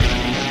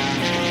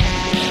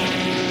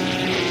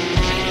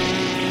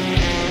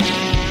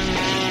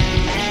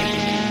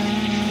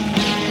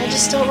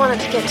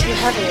want it to get too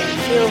heavy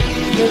and feel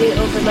really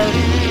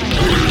overloaded.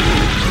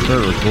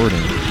 Start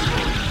recording.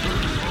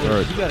 Yeah,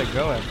 you gotta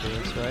go after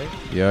this, right?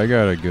 Yeah, I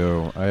gotta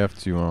go. I have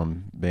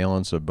to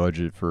balance a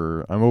budget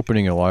for... I'm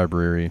opening a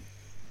library,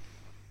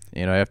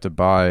 and I have to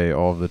buy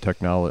all of the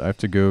technology. I have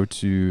to go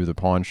to the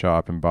pawn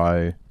shop and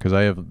buy... Because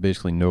I have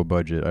basically no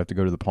budget. I have to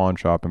go to the pawn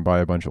shop and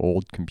buy a bunch of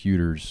old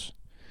computers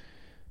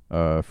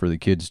for the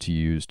kids to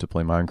use to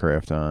play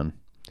Minecraft on.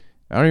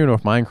 I don't even know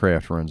if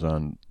Minecraft runs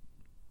on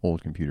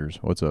old computers.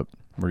 What's up?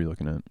 What are you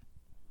looking at?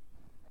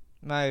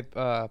 My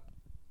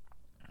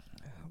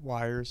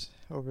wires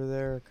over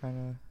there are kind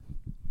of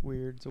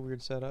weird. It's a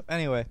weird setup.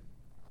 Anyway,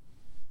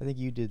 I think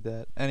you did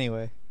that.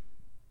 Anyway.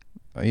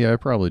 Yeah, I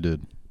probably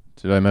did.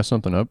 Did I mess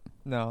something up?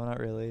 No, not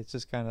really. It's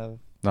just kind of...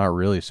 Not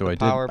really. So I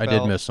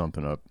did mess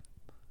something up.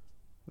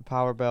 The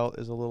power belt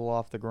is a little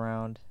off the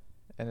ground,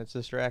 and it's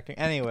distracting.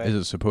 Anyway. Is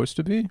it supposed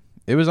to be?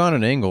 It was on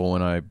an angle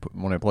when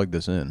I plugged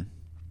this in.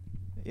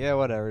 Yeah,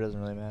 whatever. It doesn't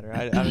really matter.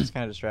 I'm just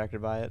kind of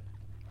distracted by it.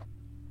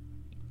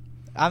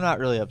 I'm not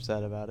really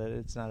upset about it.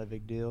 It's not a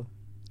big deal.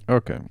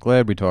 Okay,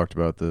 glad we talked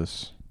about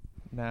this.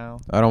 No.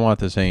 I don't want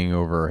this hanging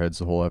over our heads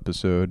the whole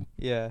episode.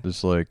 Yeah.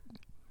 Just like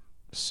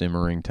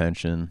simmering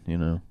tension, you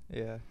know?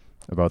 Yeah.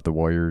 About the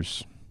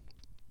wires.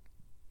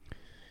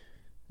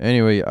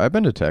 Anyway, I've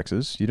been to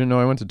Texas. You didn't know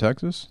I went to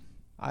Texas?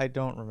 I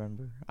don't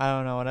remember. I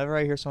don't know. Whenever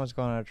I hear someone's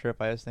going on a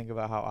trip, I just think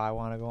about how I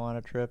want to go on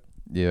a trip.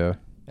 Yeah.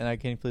 And I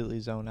completely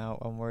zone out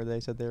on where they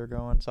said they were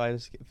going. So I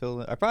just filled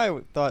in. I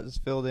probably thought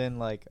just filled in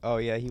like, oh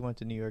yeah, he went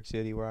to New York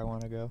City where I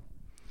want to go.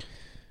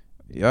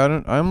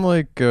 Yeah, I'm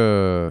like,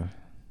 whenever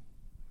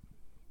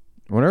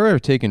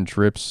I've taken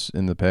trips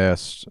in the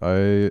past,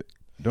 I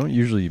don't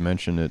usually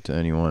mention it to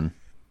anyone.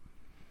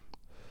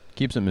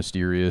 Keeps it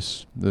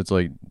mysterious. It's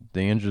like,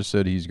 Dan just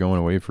said he's going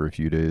away for a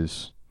few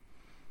days.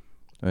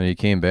 And he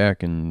came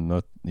back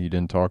and he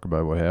didn't talk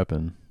about what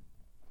happened.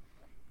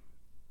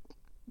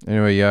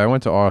 Anyway, yeah, I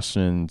went to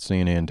Austin,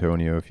 San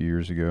Antonio a few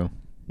years ago.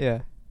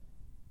 Yeah.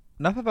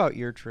 Enough about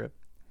your trip.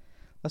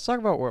 Let's talk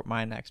about what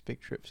my next big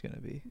trip's going to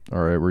be.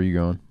 All right, where are you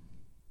going?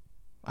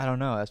 I don't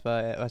know. That's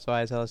why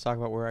I said let's talk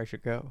about where I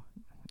should go.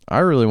 I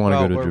really want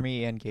to go to where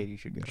me and Katie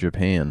should go.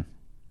 Japan.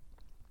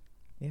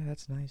 Yeah,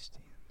 that's nice,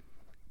 Dan.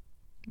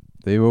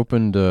 They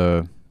opened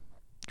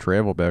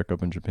travel back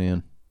up in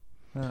Japan.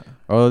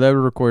 Oh, that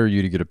would require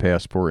you to get a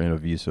passport and a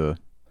visa.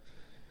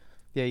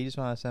 Yeah, you just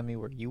want to send me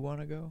where you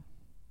want to go?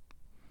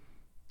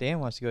 Dan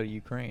wants to go to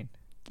Ukraine.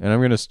 And I'm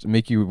going to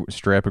make you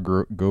strap a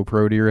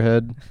GoPro to your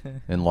head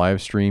and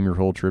live stream your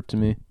whole trip to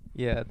me.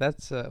 Yeah,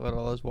 that's what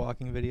all those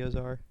walking videos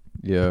are.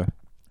 Yeah,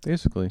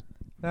 basically.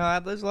 No,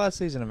 there's a lot of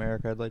cities in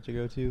America I'd like to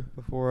go to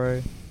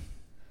before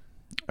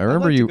I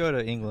remember I'd like you to go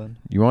to England.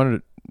 You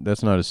wanted...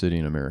 That's not a city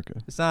in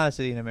America. It's not a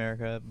city in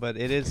America, but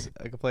it is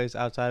like a place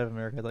outside of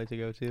America I'd like to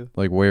go to.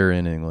 Like where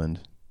in England?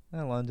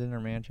 London or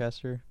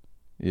Manchester.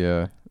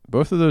 Yeah.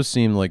 Both of those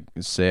seem like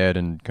sad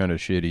and kind of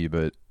shitty,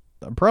 but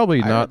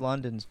probably I not... heard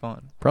London's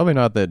fun. Probably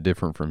not that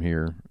different from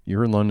here. You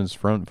heard London's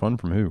fun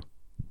from who?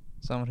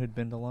 Someone who'd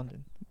been to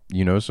London.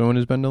 You know someone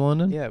who's been to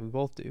London? Yeah, we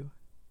both do.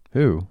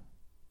 Who?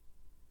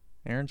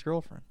 Aaron's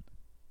girlfriend.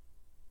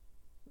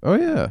 Oh,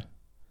 yeah.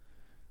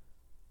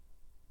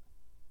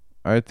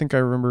 I think I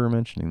remember her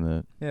mentioning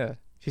that. Yeah.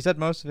 She said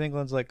most of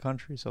England's like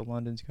country, so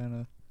London's kind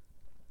of...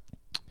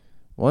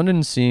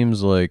 London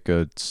seems like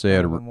a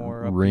sad,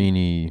 more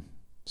rainy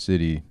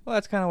city. Well,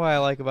 that's kind of what I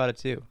like about it,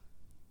 too.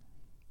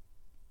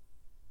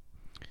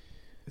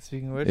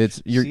 Speaking of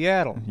which,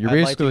 Seattle. You're I'd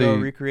basically... like to go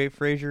recreate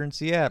Frasier in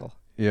Seattle.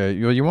 Yeah,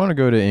 you want to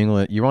go to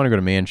England. You want to go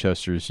to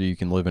Manchester so you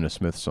can live in a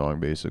Smith song,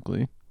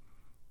 basically.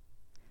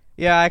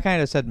 Yeah, I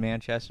kind of said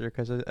Manchester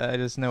because I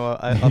just know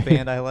a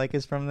band I like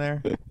is from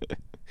there.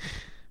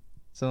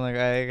 So like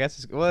I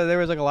guess there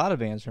was like a lot of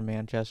bands from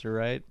Manchester,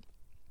 right?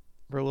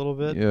 For a little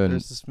bit. Yeah.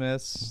 There's the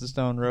Smiths, the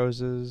Stone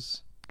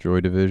Roses, Joy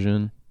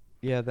Division.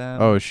 Yeah,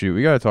 them. Oh shoot,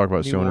 we gotta talk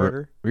about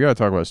We gotta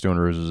talk about Stone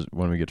Roses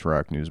when we get to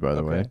rock news. By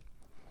the way,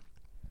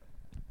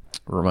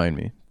 remind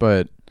me.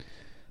 But,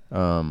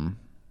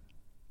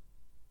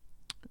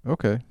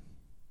 okay.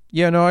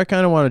 Yeah, no, I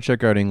kind of want to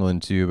check out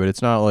England too, but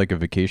it's not like a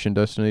vacation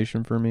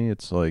destination for me.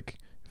 It's like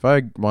if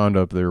I wound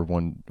up there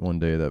one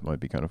day, that might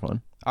be kind of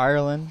fun.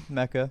 Ireland,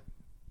 Mecca.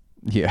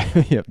 Yeah,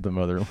 yep, the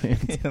motherland.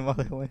 The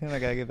motherland. I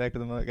gotta get back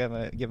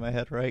to get my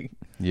head right.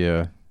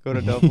 Yeah. Go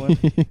to Dublin.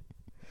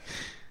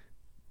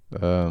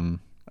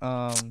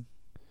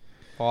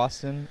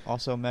 Boston,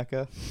 also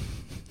Mecca.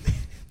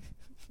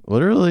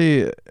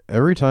 Literally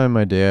every time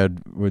my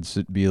dad would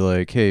be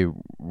like, "Hey,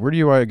 where do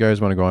you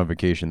guys want to go on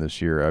vacation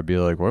this year?" I'd be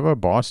like, "What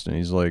about Boston?"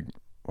 He's like,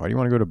 "Why do you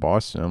want to go to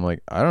Boston?" I'm like,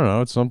 "I don't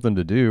know. It's something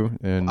to do."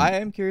 And I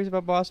am curious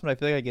about Boston, but I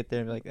feel like I get there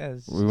and be like,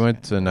 we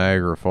went to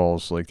Niagara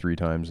Falls like 3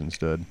 times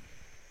instead.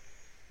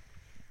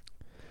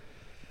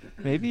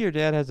 Maybe your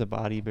dad has a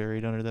body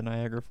buried under the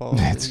Niagara Falls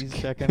that he's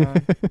checking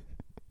on.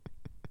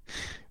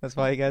 That's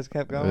why you guys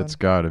kept going? That's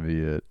got to be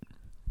it.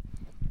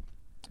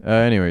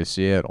 Anyway,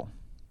 Seattle.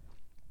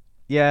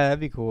 Yeah,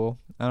 that'd be cool.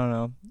 I don't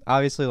know.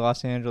 Obviously,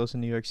 Los Angeles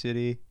and New York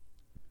City.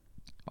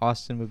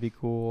 Austin would be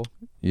cool.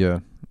 Yeah.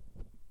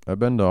 I've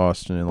been to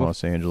Austin and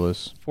Los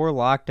Angeles. Before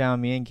lockdown,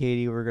 me and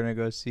Katie were gonna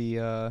go see.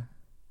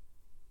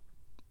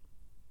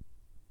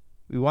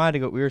 We wanted to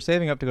go. We were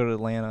saving up to go to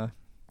Atlanta.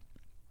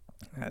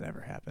 That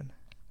never happened.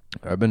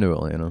 I've been to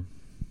Atlanta.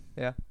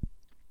 Yeah.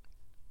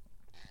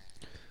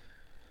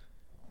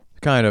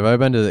 Kind of. I've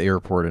been to the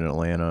airport in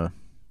Atlanta.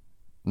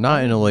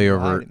 Not in a Lie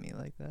layover. to me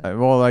like that.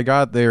 Well, I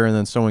got there and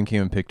then someone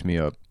came and picked me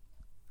up.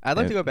 I'd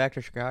like Yeah. to go back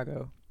to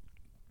Chicago.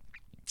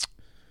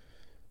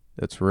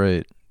 That's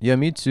right. Yeah,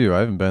 me too. I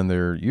haven't been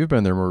there. You've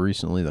been there more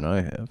recently than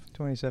I have.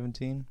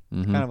 2017.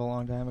 Mhm. Kind of a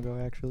long time ago,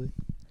 actually.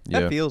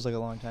 Yeah. That feels like a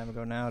long time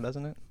ago now,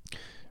 doesn't it?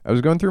 I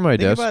was going through my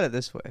Think desk. about it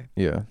this way.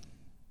 Yeah.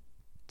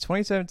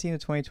 2017 to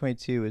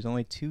 2022 is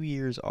only 2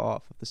 years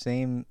off of the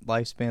same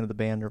lifespan of the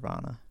band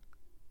Nirvana.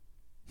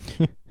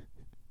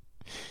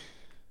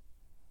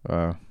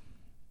 Wow.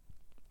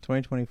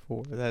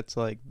 2024. That's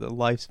like the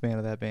lifespan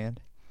of that band.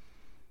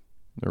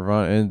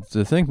 Nirvana, and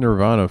to think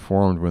Nirvana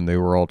formed when they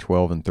were all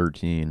 12 and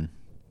 13.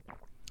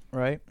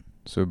 Right?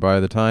 So by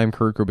the time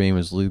Kurt Cobain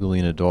was legally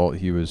an adult,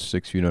 he was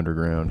 6 feet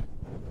underground.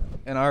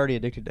 And already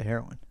addicted to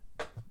heroin.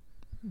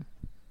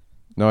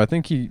 No, I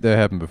think that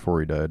happened before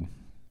he died.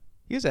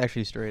 He was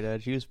actually straight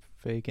edge. He was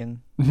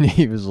faking.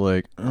 He was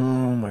like,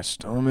 "Oh, my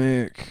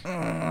stomach."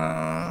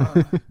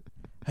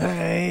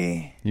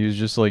 Hey. He was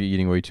just like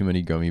eating way too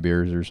many gummy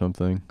bears or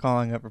something.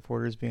 Calling up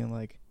reporters being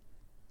like,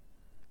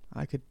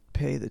 I could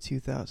pay the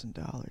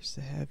 $2,000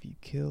 to have you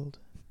killed,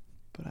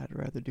 but I'd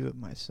rather do it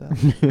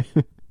myself.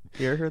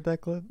 You ever heard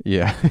that clip?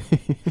 Yeah.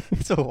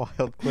 It's a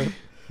wild clip.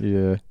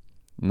 Yeah.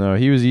 No,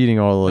 he was eating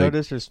all No like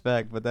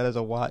disrespect, but that is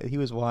he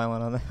was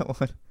wilding on that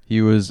one.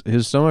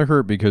 his stomach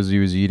hurt because he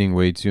was eating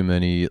way too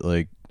many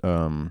like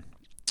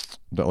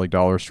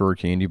dollar store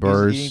candy He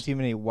bars. was eating too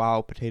many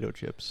wow potato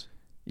chips.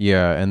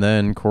 Yeah, and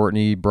then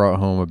Courtney brought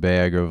home a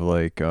bag of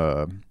like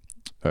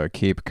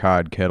Cape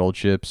Cod kettle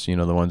chips, you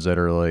know, the ones that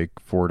are like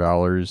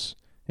 $4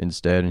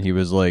 instead, and he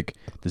was like,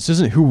 "This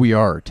isn't who we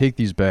are. Take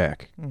these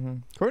back." Mm-hmm.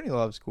 Courtney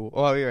Love's cool.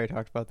 Oh, we already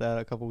talked about that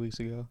a couple weeks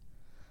ago.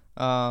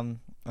 I'm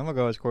gonna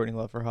go as Courtney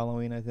Love for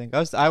Halloween. I think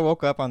I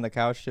woke up on the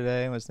couch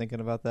today and was thinking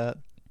about that.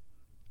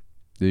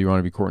 Do you want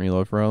to be Courtney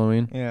Love for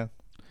Halloween? Yeah,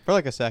 for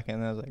like a second,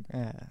 and I was like,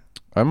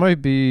 I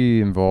might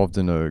be involved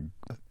in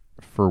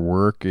for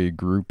work, a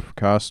group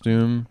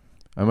costume.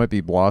 I might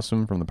be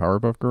Blossom from the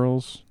Powerpuff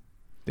Girls.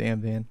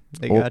 damn, man,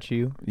 they Oh. got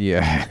you.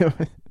 Yeah.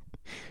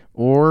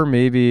 Or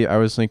maybe I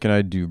was thinking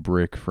I'd do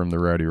Brick from the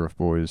Rowdy Rough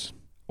Boys.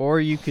 Or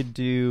you could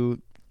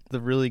do the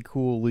really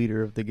cool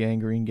leader of the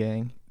Gangrene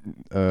Gang,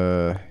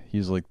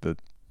 He's like the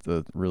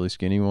really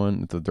skinny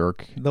one, the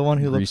dark. the one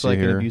who looks Greasy like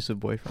hair. an abusive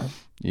boyfriend.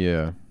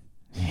 Yeah.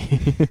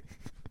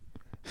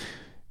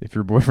 If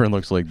your boyfriend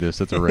looks like this,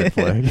 that's a red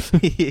flag.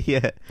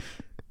 Yeah.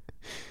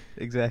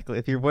 Exactly.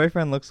 If your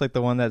boyfriend looks like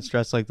the one that's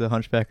dressed like the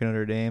Hunchback of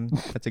Notre Dame,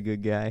 that's a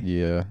good guy.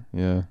 Yeah,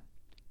 yeah.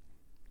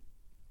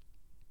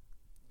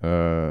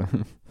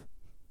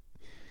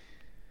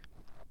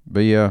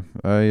 But yeah,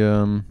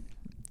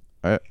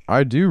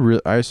 I do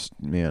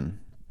man,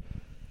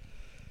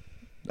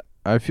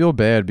 I feel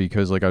bad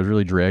because like I was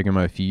really dragging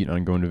my feet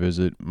on going to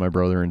visit my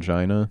brother in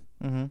China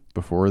Mm-hmm.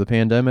 before the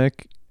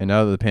pandemic, and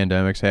now that the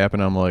pandemic's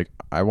happened, I'm like,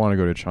 I want to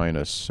go to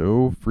China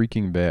so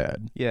freaking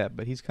bad. Yeah,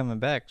 but he's coming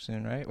back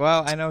soon, right?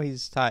 Well, I know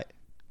he's tied.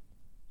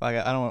 Like,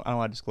 I don't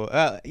want to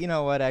disclose. You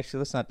know what? Actually,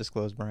 let's not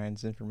disclose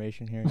Brian's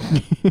information here.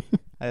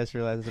 I just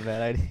realized it's a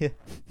bad idea.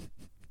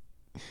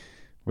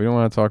 We don't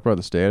want to talk about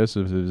the status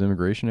of his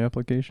immigration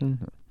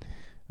application.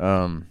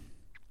 Fair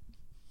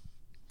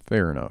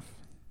enough.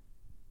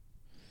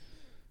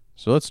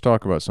 So let's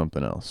talk about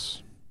something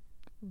else.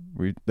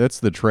 That's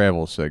the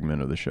travel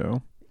segment of the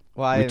show.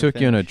 Well, We took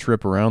you on a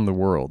trip around the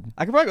world.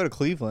 I could probably go to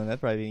Cleveland.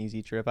 That'd probably be an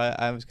easy trip.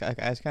 I was kind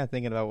of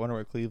thinking about wondering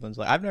where Cleveland's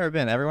like. I've never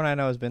been. Everyone I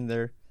know has been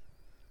there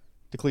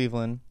to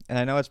Cleveland, and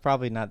I know it's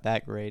probably not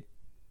that great,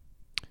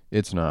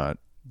 It's not.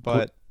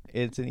 but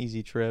it's an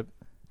easy trip.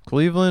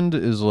 Cleveland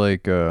is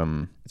like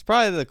It's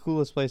probably the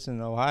coolest place in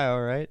Ohio,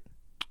 right?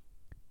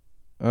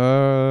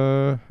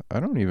 I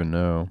don't even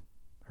know.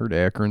 Heard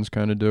Akron's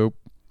kind of dope.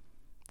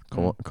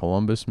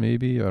 Columbus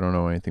maybe. I don't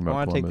know anything I about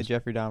want to take the Columbus.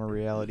 Jeffrey Dahmer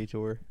reality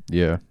tour.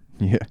 Yeah.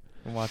 Yeah.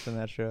 I'm watching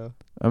that show.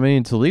 I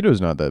mean,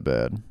 Toledo's not that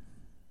bad.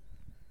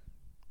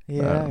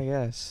 Yeah, I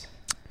guess.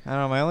 I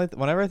don't know.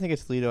 Whenever I think of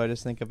Toledo, I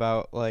just think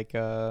about like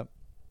the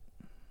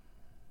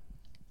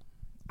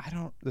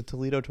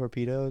Toledo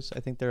Torpedoes. I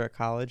think they're a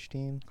college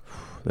team.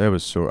 That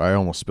was so. I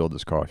almost spilled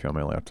this coffee on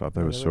my laptop.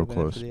 That was so would've been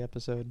close. after the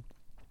episode.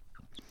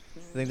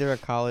 I think they're a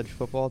college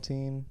football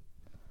team.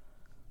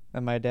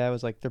 And my dad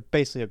was like, they're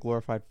basically a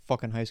glorified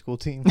fucking high school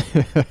team.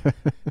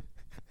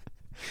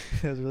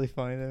 It was really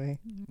funny to me.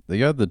 They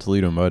got the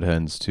Toledo Mud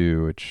Hens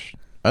too, which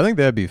I think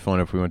that'd be fun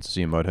if we went to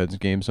see a Mud Hens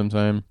game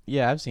sometime.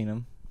 Yeah, I've seen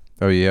them.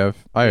 Oh, you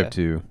have? I Yeah. have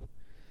too.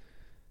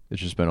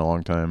 It's just been a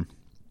long time.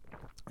 I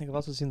think I've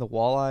also seen the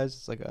Walleyes.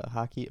 It's like a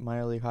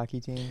minor league hockey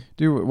team.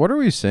 Dude, what are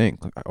we saying?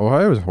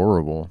 Ohio is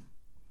horrible.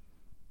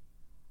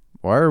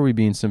 Why are we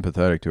being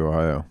sympathetic to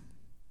Ohio?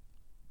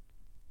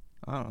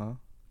 I don't know.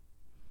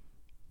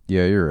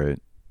 Yeah, you're right.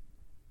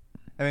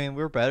 I mean,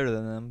 we're better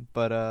than them,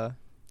 but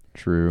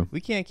True.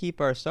 we can't keep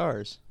our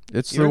stars.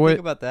 It's You the ever way. think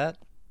about that?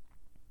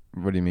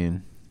 What do you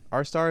mean?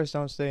 Our stars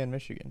don't stay in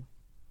Michigan.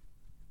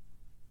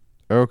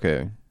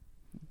 Okay.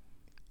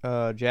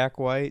 Jack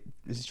White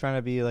is trying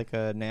to be like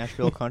a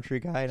Nashville country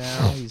guy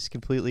now. He's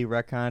completely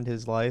retconned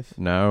his life.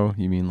 Now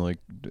you mean like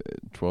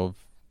 12,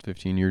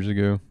 15 years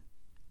ago,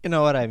 You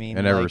know what I mean?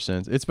 and ever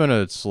since it's been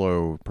a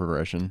slow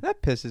progression.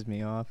 That pisses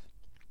me off.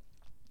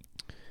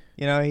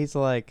 You know, he's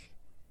like,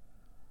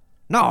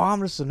 no, I'm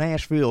just a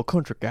Nashville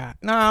country guy.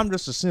 No, I'm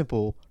just a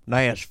simple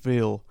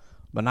Nashville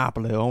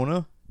monopoly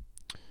owner.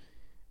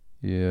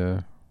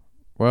 Yeah.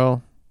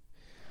 Well,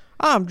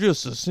 I'm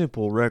just a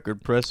simple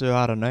record presser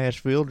out of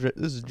Nashville. This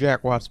is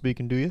Jack White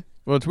speaking to you.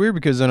 well, it's weird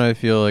because then I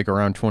feel like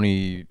around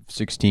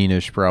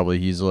 2016ish, probably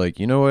he's like,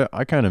 you know what?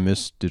 I kind of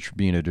miss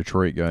being a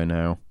Detroit guy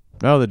now.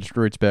 Now that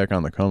Detroit's back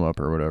on the come up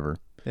or whatever.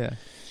 Yeah.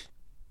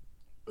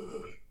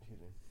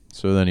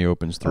 So then he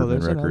opens Third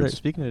Man Records.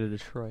 Speaking of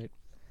Detroit,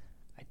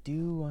 I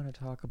do want to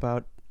talk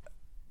about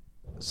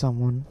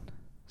someone.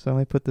 So let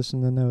me put this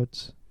in the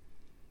notes.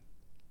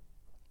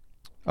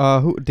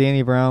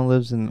 Danny Brown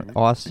lives in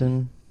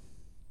Austin.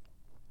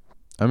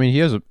 I mean, he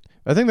has a.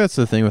 I think that's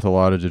the thing with a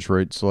lot of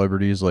Detroit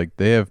celebrities. Like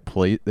they have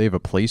a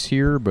place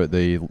here, but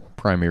they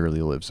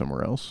primarily live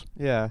somewhere else.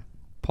 Yeah.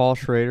 Paul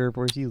Schrader,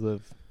 where's he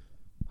live?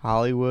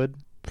 Hollywood.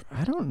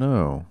 I don't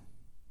know.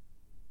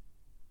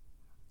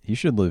 He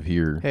should live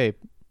here Hey,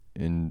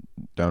 in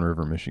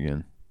Downriver,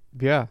 Michigan,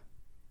 yeah.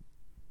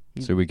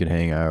 so we could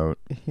hang out.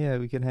 Yeah,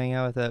 we can hang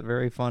out with that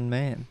very fun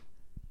man.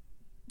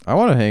 I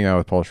want to hang out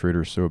with Paul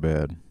Schrader so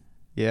bad.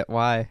 Yeah,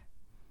 why?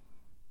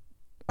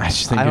 I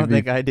just think I it'd don't be-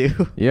 think I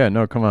do. Yeah,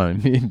 no, come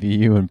on, it'd be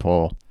you and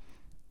Paul.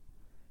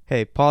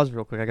 Hey, pause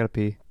real quick. I gotta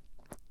pee.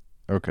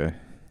 Okay.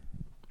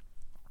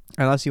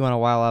 Unless you want to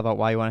while out about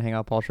why you want to hang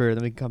out with Paul Schrader,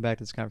 then we can come back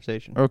to this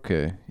conversation.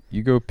 Okay,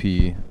 you go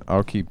pee.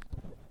 I'll keep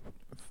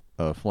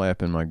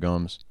flapping my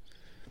gums.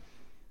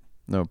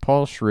 No,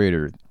 Paul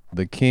Schrader,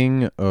 the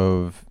king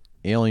of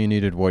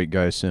alienated white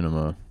guy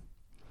cinema,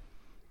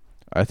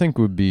 I think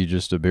would be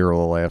just a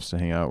barrel of laughs to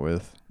hang out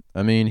with.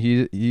 I mean,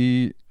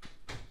 he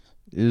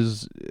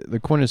is the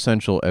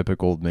quintessential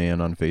epic old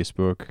man on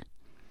Facebook.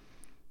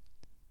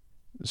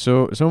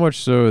 So much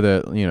so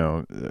that, you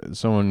know,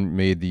 someone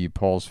made the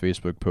Paul's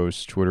Facebook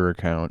post Twitter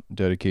account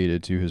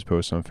dedicated to his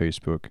posts on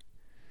Facebook.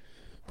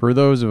 For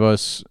those of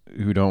us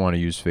who don't want to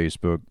use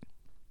Facebook,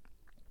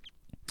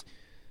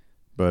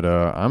 but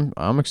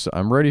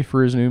I'm ready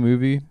for his new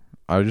movie.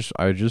 I just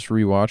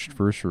rewatched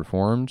First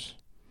Reformed,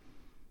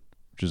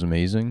 which is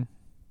amazing.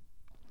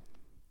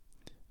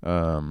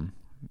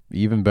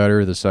 Even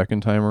better the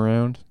second time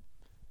around.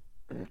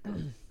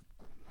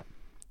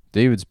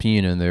 David's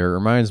peeing in there. It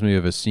reminds me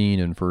of a scene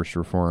in First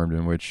Reformed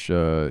in which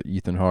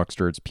Ethan Hawke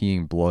starts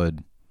peeing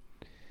blood,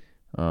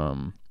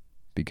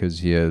 because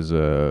he has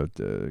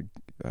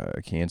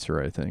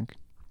cancer, I think.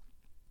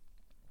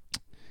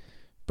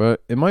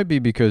 But it might be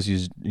because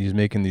he's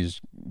making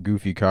these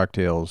goofy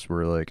cocktails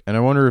where, like, and I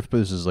wonder if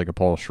this is like a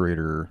Paul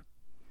Schrader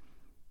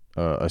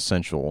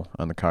essential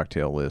on the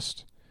cocktail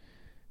list.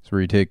 So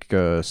where you take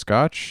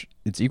scotch,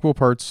 it's equal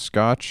parts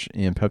scotch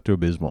and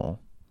Pepto-Bismol.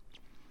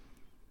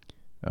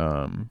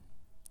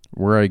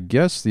 Where I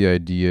guess the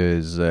idea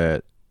is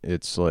that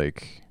it's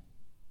like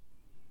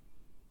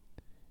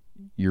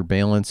you're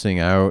balancing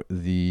out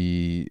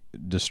the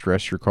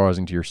distress you're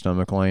causing to your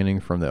stomach lining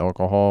from the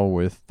alcohol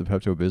with the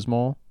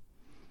Pepto-Bismol,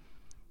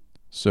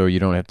 so you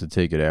don't have to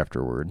take it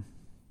afterward.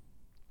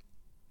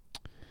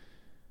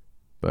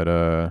 But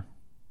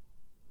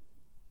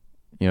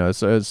you know,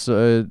 it's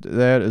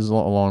that is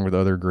along with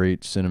other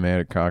great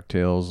cinematic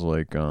cocktails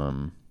like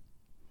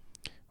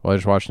well, I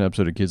just watched an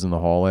episode of Kids in the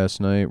Hall last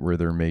night where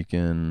they're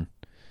making.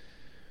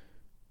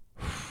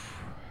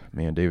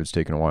 Man, David's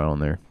taking a while in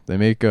there. They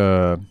make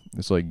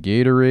it's like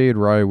Gatorade,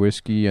 rye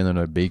whiskey, and then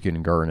a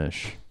bacon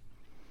garnish.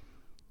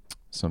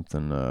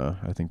 Something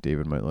I think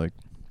David might like.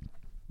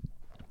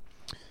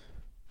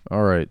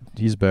 All right,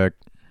 he's back.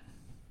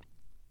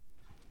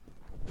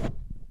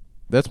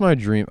 That's my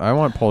dream. I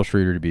want Paul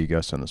Schrader to be a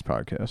guest on this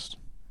podcast.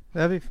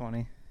 That'd be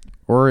funny.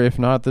 Or if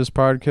not this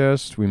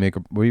podcast, we make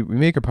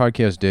a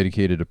podcast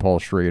dedicated to Paul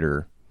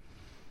Schrader.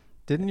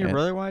 Didn't your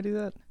brother want to do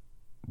that?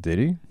 Did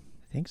he? I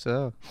think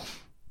so.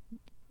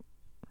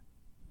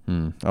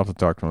 I'll have to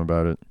talk to him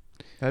about it.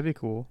 That'd be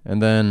cool. And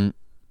then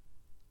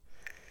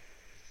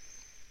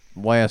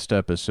last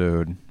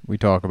episode, we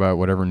talk about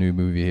whatever new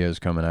movie he has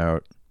coming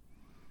out,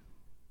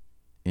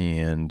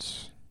 and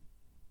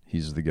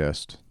he's the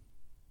guest.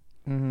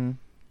 Mm-hmm.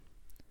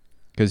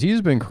 Because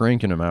he's been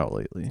cranking them out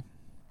lately.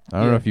 I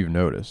don't know Yeah. if you've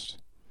noticed.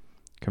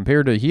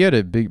 Compared to, he had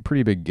a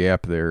pretty big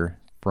gap there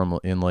from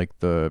in like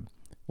the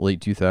late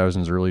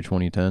 2000s, early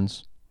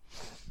 2010s.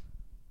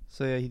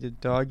 So yeah, he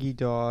did Dog Eat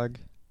Dog.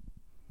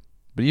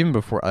 But even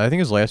before, I think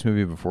his last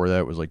movie before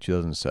that was like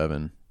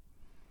 2007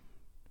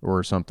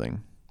 or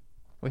something.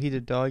 Well, he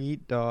did Dog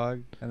Eat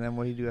Dog, and then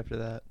what did he do after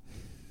that?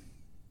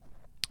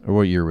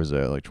 What year was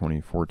that? Like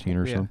 2014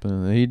 or Yeah.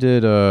 something? He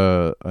did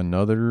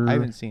another I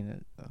haven't seen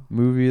it though.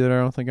 movie that I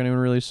don't think anyone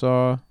really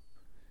saw.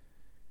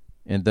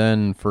 and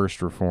then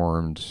First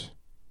Reformed,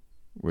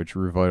 which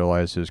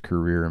revitalized his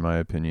career, in my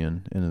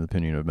opinion, and in the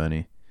opinion of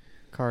many.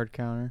 Card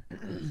counter.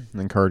 And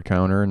then Card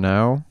Counter, and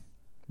now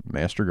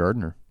Master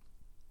Gardener.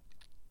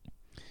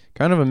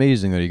 Kind of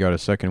amazing that he got a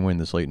second win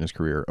this late in his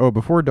career. Oh,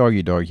 before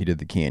Doggy Dog, he did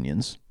the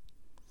Canyons,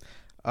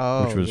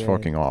 Oh, which was yeah.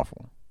 fucking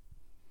awful.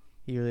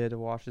 He really had to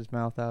wash his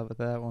mouth out with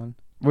that one.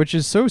 Which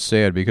is so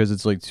sad because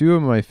it's like two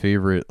of my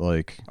favorite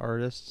like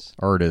Artists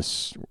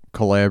artists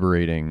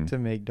collaborating. to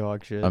make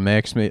dog shit. A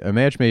match made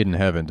in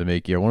heaven to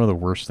make one of the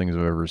worst things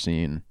I've ever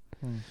seen.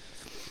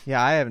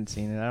 Yeah, I haven't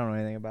seen it. I don't know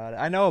anything about it.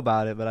 I know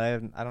about it, but I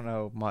don't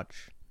know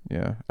much.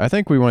 Yeah, I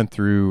think we went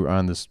through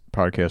on this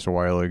podcast a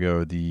while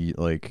ago the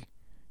like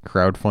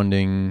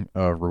crowdfunding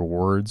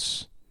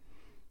rewards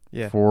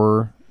Yeah.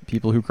 for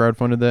people who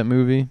crowdfunded that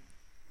movie.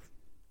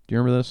 Do you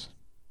remember this?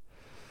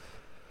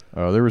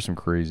 Oh, there was some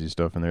crazy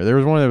stuff in there. There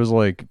was one that was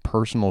like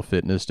personal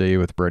fitness day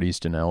with Bret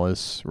Easton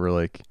Ellis, where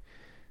like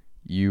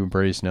you and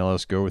Bret Easton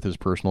Ellis go with his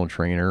personal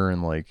trainer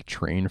and like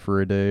train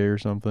for a day or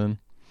something.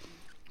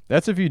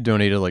 That's if you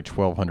donated like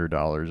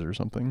 $1,200 or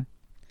something.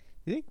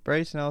 You think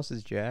Bryce Nellis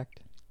is jacked?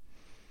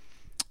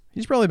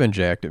 He's probably been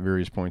jacked at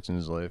various points in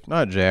his life.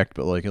 Not jacked,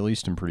 but like at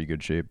least in pretty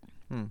good shape.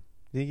 You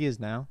think he is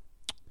now?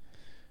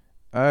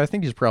 I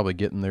think he's probably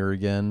getting there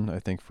again. I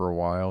think for a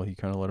while he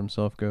kind of let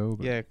himself go.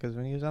 But Yeah, because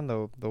when he was on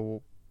the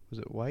was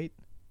it White?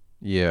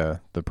 yeah,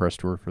 the press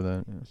tour for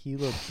that. He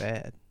looked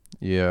bad.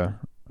 Yeah,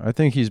 I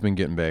think he's been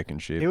getting back in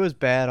shape. It was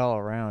bad all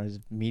around. His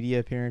media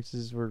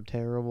appearances were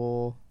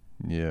terrible.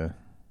 Yeah.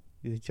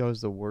 He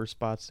chose the worst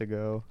spots to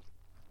go.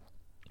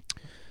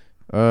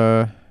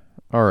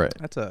 All right.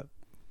 That's a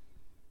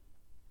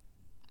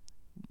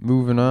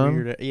Moving on.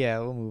 weird. Yeah,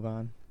 we'll move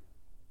on.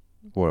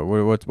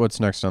 What's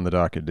next on the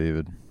docket,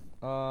 David?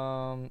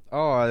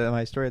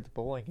 My story at the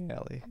bowling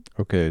alley.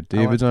 Okay,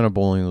 David's on a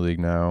bowling league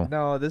now.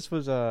 No, this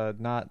was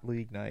not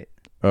league night.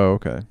 Oh,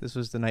 okay. This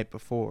was the night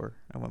before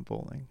I went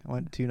bowling. I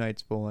went 2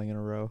 nights bowling in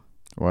a row.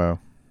 Wow.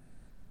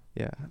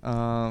 Yeah.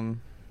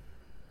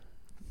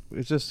 It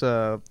was just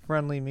a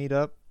friendly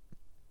meetup,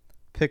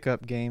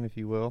 pickup game, if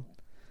you will.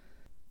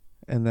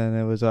 And then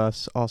it was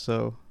us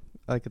also,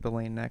 like at the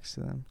lane next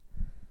to them.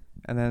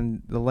 And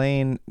then the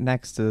lane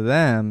next to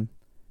them,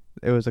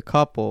 it was a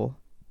couple,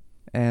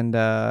 and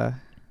the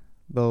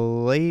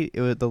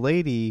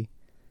lady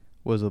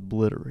was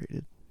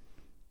obliterated,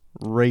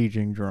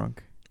 raging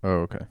drunk, Oh,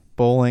 okay.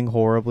 bowling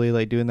horribly,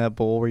 like doing that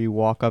bowl where you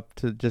walk up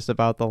to just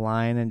about the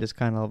line and just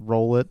kind of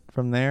roll it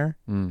from there.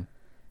 Mm.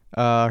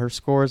 Her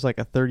score is like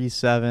a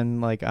 37,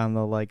 like on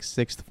the like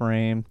 6th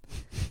frame.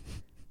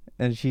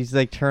 And she's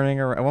like turning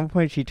around. At one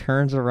point, she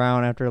turns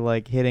around after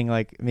like hitting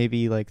like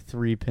maybe like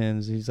 3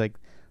 pins. She's like,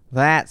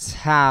 "That's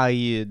how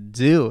you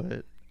do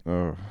it,"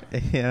 Oh.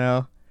 you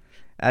know.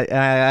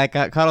 I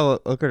got caught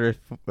a look at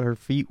her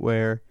feet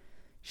wear.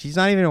 She's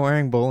not even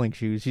wearing bowling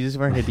shoes. She's just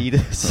wearing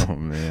Adidas. Oh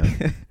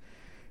man.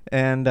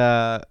 And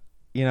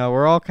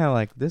we're all kind of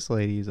like, this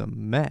lady's a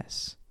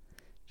mess,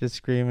 just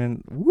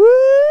screaming "woo"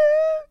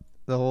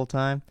 the whole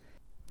time.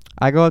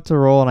 I go up to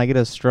roll and I get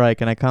a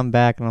strike and I come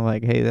back and I'm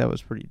like, hey, that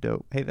was pretty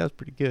dope. Hey, that was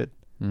pretty good.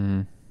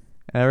 Mm. And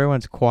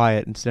everyone's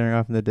quiet and staring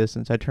off in the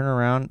distance. I turn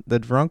around. The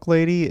drunk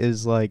lady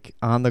is like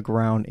on the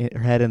ground,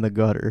 her head in the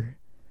gutter.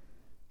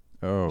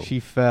 Oh. She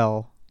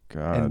fell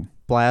God. and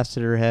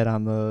blasted her head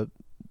on the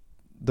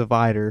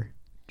divider.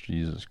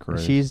 Jesus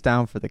Christ. She's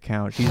down for the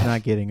count. She's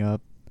not getting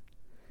up.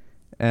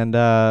 And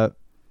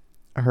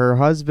her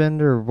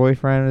husband or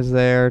boyfriend is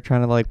there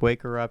trying to like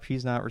wake her up.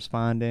 She's not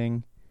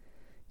responding.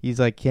 He's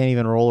like, can't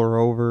even roll her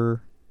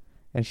over.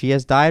 And she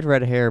has dyed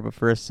red hair, but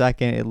for a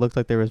second it looked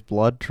like there was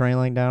blood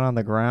trailing down on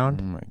the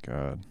ground. Oh my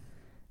God.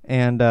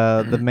 And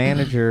the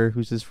manager,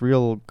 who's this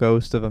real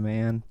ghost of a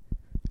man,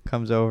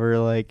 comes over,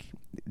 like,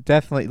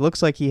 definitely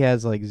looks like he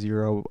has like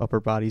 0 upper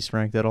body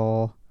strength at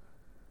all.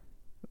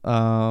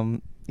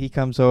 He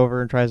comes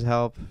over and tries to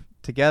help.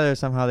 Together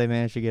somehow they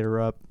manage to get her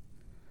up.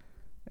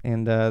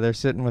 And they're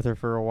sitting with her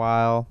for a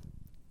while.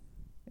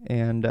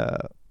 And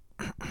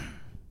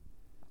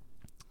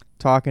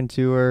talking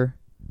to her,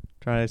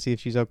 trying to see if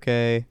she's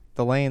okay.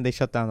 The lane, they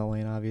shut down the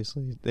lane,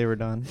 obviously. They were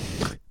done.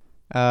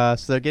 So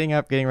they're getting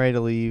up, getting ready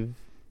to leave.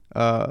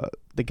 The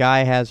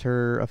guy has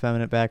her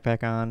effeminate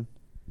backpack on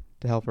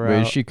to help her Wait,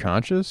 out. is she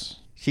conscious?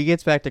 She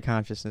gets back to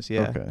consciousness,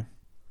 yeah. Okay.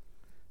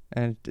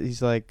 And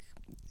he's like,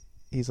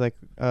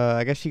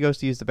 I guess she goes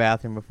to use the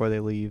bathroom before they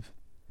leave.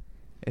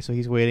 And so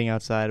he's waiting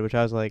outside, which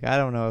I was like, I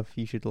don't know if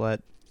you should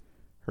let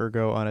her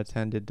go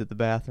unattended to the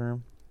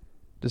bathroom.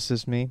 This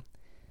is me.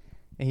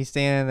 And he's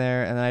standing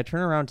there, and then I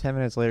turn around 10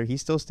 minutes later,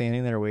 he's still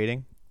standing there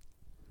waiting.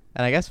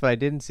 And I guess what I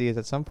didn't see is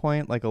at some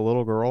point, like, a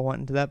little girl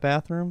went into that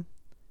bathroom,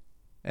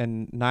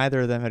 and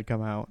neither of them had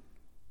come out.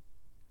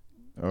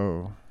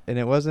 Oh. And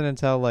it wasn't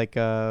until, like,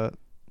 a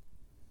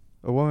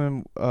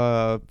woman,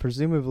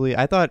 presumably,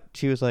 I thought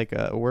she was, like,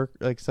 I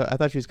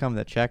thought she was coming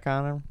to check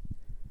on him.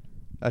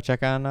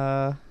 Check on,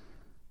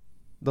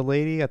 the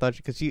lady. I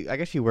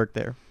guess she worked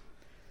there.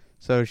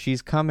 So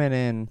she's coming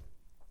in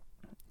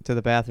to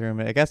the bathroom,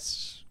 and I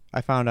guess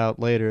I found out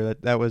later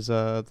that was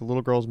the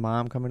little girl's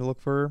mom coming to look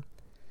for her.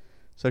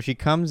 So she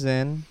comes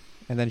in,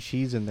 and then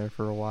she's in there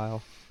for a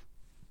while.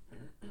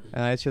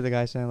 And I just hear the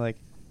guy saying, like,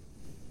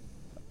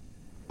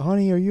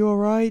 honey, are you all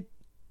right?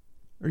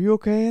 Are you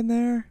okay in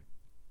there?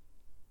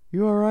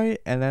 You all right?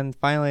 And then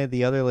finally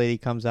the other lady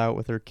comes out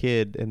with her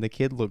kid, and the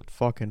kid looked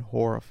fucking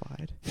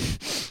horrified.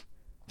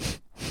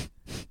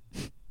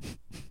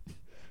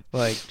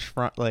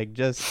 Like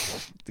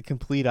just the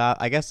complete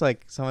I guess,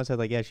 like, someone said,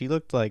 like, yeah, she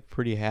looked, like,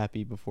 pretty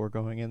happy before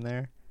going in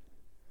there.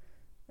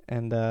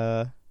 And,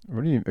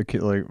 What do you a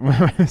kid like?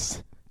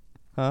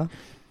 huh?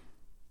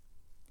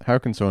 How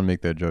can someone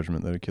make that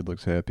judgment that a kid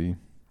looks happy?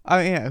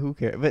 I mean, yeah, who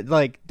cares? But,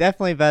 like,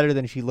 definitely better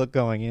than she looked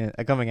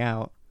coming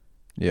out.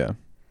 Yeah.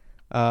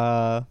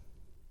 And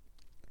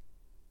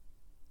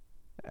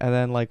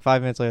then, like,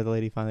 5 minutes later, the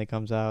lady finally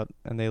comes out,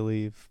 and they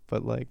leave.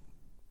 But, like,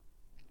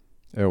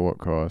 At what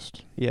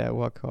cost? yeah, at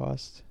what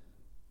cost?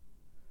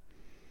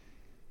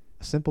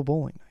 A simple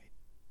bowling night.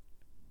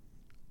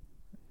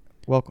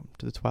 Welcome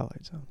to the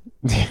Twilight Zone.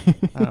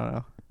 I don't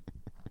know.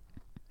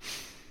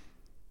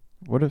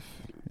 What if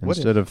What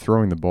instead of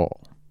throwing the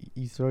ball,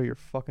 You throw your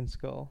fucking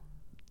skull.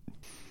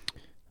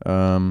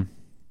 well,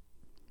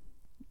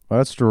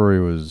 that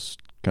story was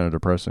kind of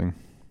depressing.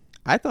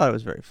 I thought it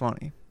was very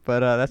funny,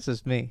 but that's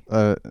just me.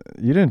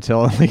 You didn't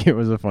tell it like it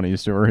was a funny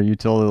story. You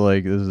told it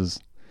like this is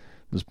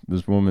this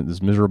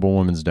miserable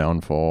woman's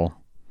downfall.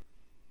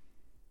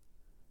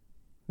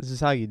 This is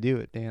how you do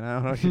it, Dan. I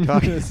don't know what you're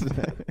talking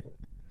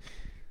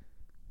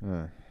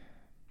about.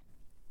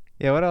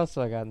 Yeah, what else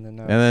do I got in the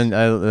notes? And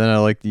then I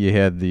like that you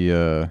had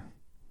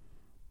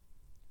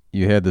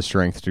the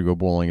strength to go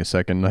bowling a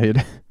second night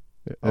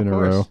in a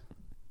row.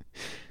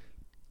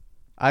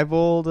 I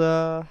bowled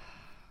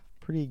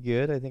pretty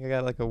good. I think I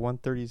got like a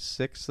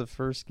 136 the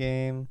first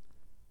game.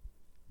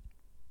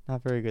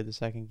 Not very good the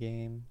second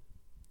game.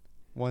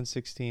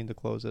 116 to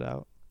close it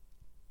out.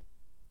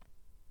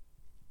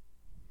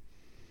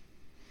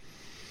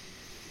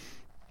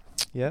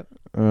 Yep.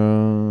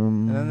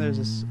 And then there's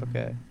this.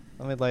 Okay,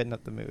 let me lighten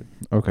up the mood.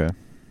 Okay.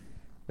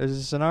 There's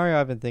a scenario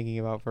I've been thinking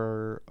about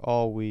for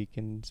all week,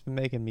 and it's been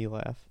making me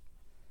laugh.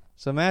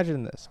 So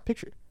imagine this.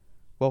 Picture.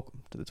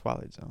 Welcome to the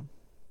Twilight Zone.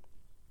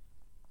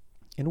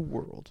 In a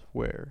world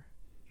where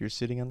you're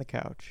sitting on the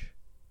couch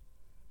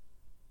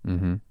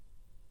Mm-hmm.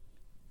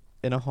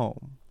 in a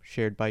home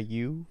shared by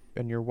you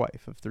and your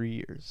wife of 3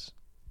 years.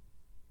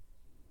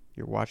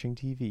 You're watching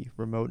TV,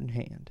 remote in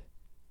hand.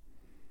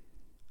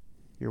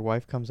 Your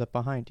wife comes up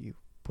behind you,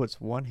 puts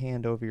one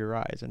hand over your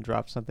eyes, and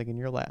drops something in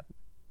your lap.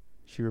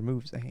 She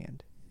removes the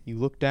hand. You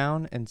look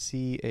down and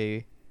see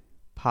a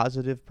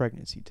positive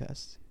pregnancy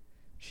test.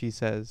 She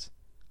says,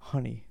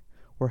 honey,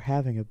 we're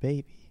having a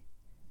baby.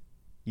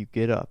 You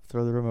get up,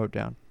 throw the remote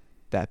down.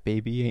 That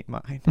baby ain't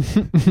mine.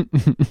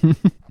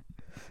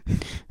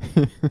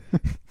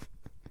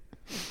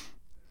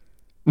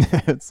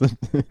 That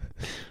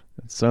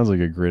sounds like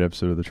a great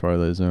episode of The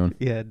Twilight Zone.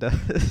 Yeah, it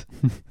does.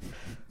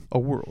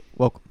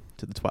 Welcome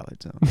to the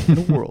Twilight Zone. In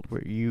a world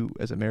where you,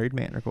 as a married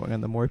man, are going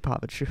on the Maury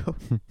Povich show.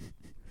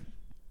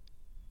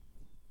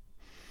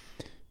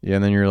 Yeah,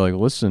 and then you're like,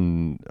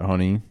 listen,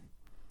 honey,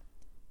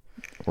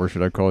 or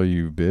should I call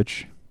you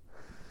bitch?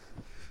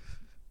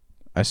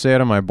 I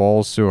sat on my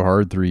balls so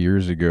hard 3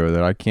 years ago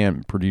that I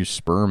can't produce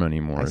sperm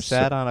anymore. I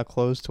sat on a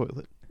closed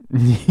toilet.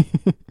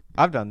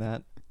 I've done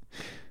that.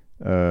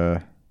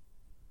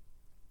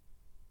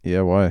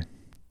 Yeah, why?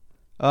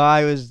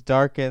 It was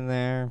dark in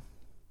there.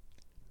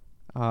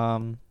 I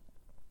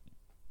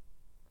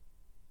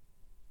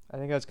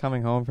think I was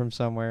coming home from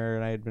somewhere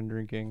and I had been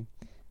drinking.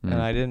 And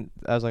I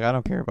was like, I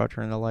don't care about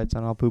turning the lights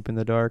on. I'll poop in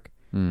the dark.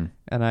 And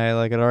I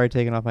had already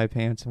taken off my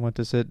pants and went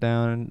to sit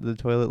down, and the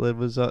toilet lid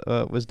was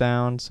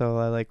down, so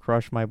I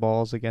crushed my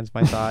balls against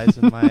my thighs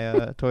in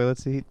my toilet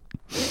seat.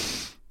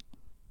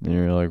 And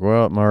you're like,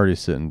 well, I'm already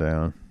sitting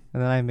down.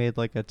 And then I made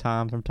like a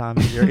Tom from Tom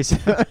and Jerry.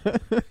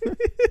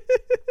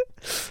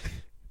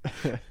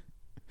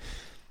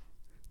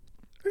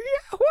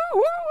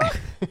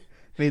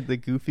 Made the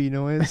goofy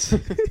noise,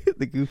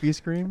 the goofy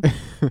scream.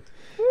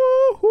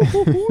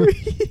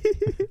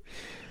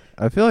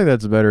 I feel like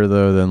that's better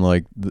though than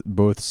like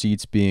both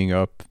seats being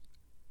up,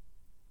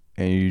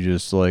 and you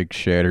just like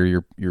shatter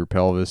your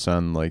pelvis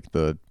on like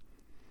the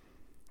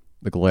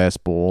glass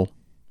bowl.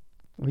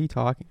 What are you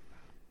talking?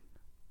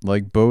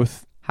 Like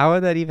both. How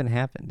would that even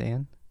happen,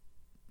 Dan?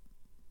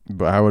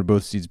 But how would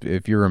both seats be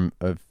if you're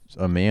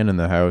a man in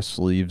the house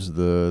leaves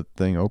the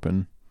thing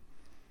open?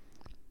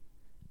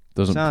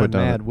 Doesn't put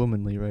down. Mad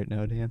womanly right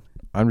now, Dan.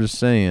 I'm just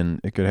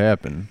saying it could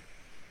happen.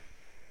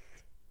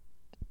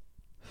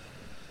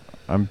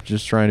 I'm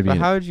just trying to be. But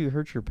how would you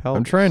hurt your pelvis?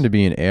 I'm trying to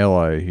be an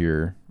ally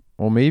here.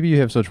 Well, maybe you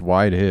have such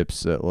wide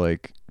hips that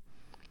like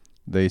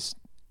they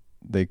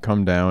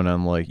come down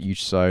on like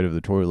each side of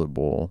the toilet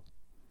bowl.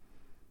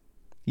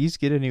 You just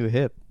get a new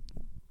hip.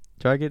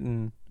 Try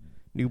getting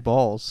new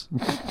balls.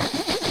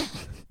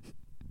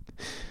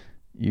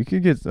 You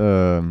could get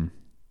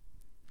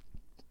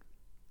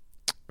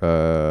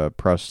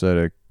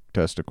prosthetic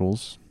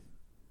testicles.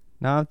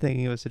 Now I'm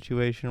thinking of a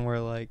situation where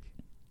like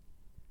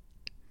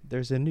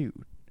there's a new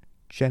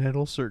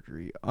genital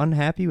surgery.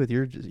 Unhappy with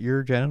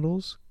your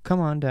genitals? Come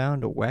on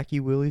down to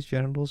Wacky Willie's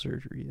Genital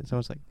Surgery. And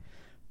someone's like,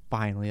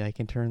 finally, I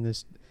can turn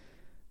this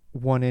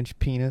 1-inch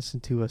penis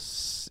into a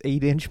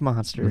 8-inch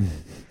monster.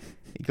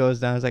 He goes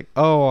down. He's like,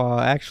 oh,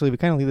 actually, we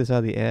kind of leave this out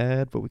of the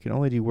ad, but we can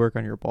only do work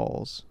on your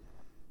balls.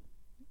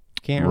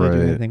 Can't really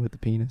do anything with the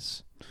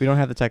penis. We don't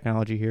have the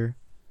technology here.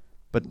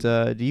 But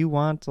do you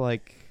want,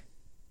 like,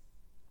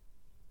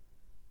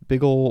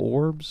 big ol'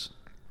 orbs?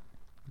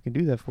 We can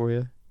do that for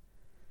you.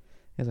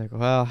 He's like,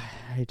 well,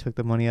 I took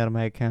the money out of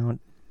my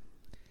account.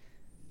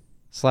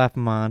 Slap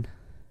him on.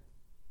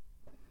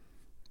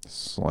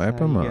 Slap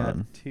him you on.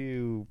 got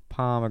 2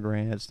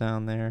 pomegranates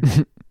down there.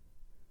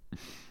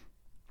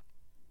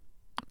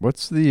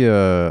 What's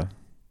the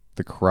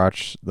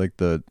crotch, like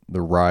the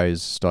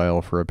rise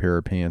style for a pair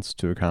of pants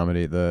to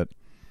accommodate that?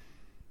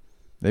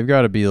 They've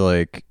got to be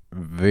like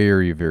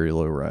very, very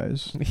low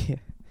rise.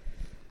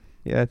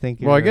 Yeah, I think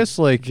Well, I guess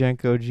like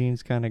Jenko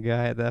jeans kind of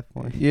guy at that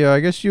point. Yeah,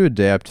 I guess you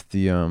adapt the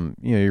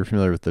you're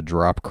familiar with the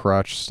drop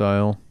crotch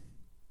style,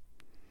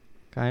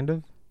 Kind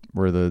of.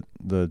 where the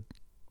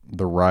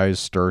rise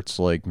starts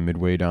like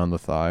midway down the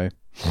thigh.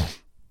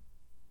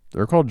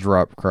 They're called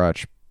drop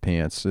crotch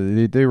pants.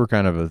 They were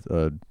kind of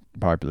a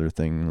popular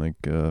thing like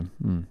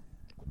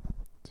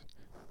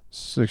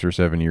 6 or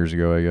 7 years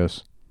ago, I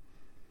guess.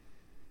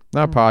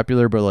 Not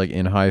popular, but like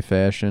in high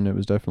fashion, it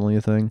was definitely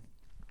a thing.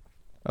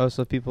 Oh,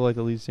 so people like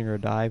the lead singer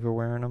of Dive were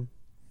wearing them?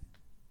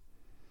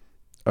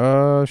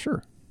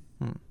 Sure.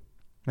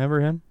 Remember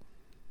him?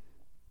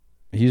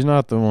 He's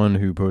not the one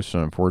who posted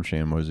on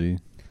 4chan, was he?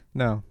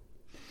 No.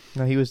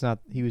 No, he was not.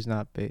 He was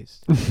not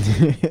based.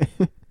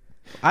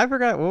 I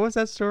forgot. What was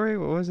that story?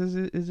 What was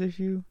his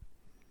issue?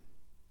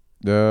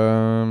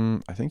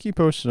 I think he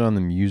posted on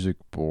the music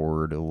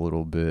board a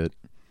little bit.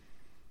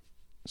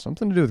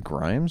 Something to do with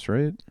Grimes,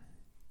 right?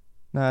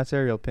 No, that's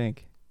Ariel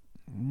Pink.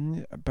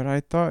 But I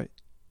thought,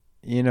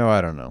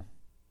 I don't know.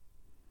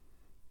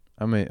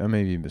 I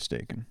may be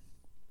mistaken.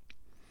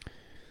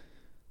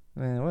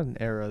 Man, what an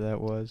era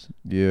that was.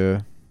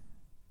 Yeah.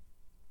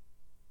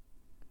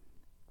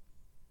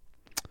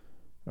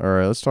 All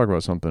right, let's talk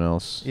about something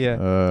else.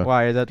 Yeah.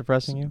 Why, is that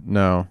depressing you?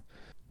 No.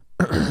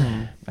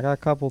 I got a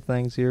couple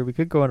things here. We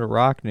could go into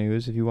rock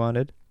news if you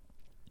wanted.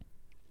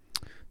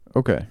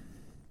 Okay.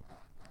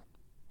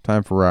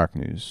 Time for rock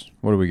news.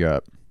 What do we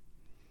got?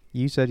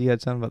 You said you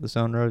had something about the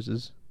Stone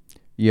Roses.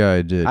 Yeah,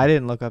 I did. I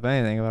didn't look up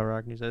anything about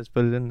rock news. I just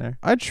put it in there.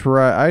 I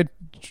checked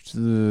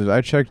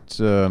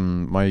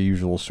my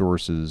usual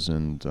sources,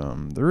 and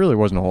there really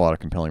wasn't a whole lot of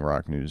compelling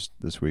rock news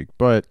this week.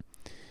 But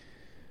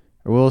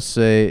I will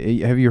say,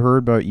 have you heard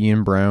about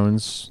Ian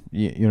Brown's?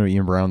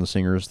 Ian Brown, the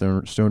singer of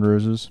Stone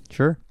Roses.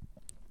 Sure.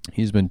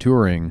 He's been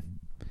touring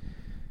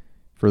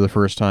for the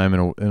first time in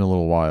a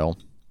little while,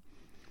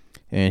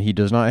 and he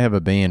does not have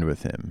a band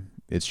with him.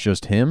 It's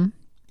just him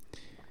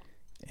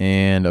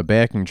and a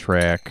backing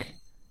track.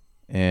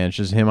 And it's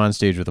just him on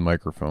stage with a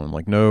microphone.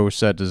 Like, no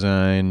set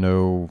design,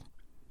 no...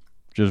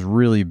 Just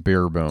really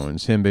bare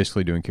bones. Him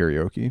basically doing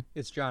karaoke.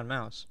 It's John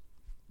Mouse.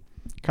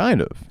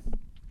 Kind of.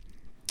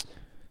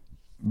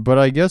 But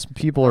I guess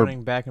people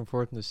running back and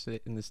forth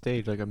in the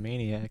stage like a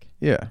maniac.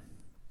 Yeah.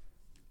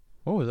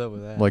 What was up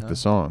with that? Like the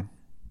song.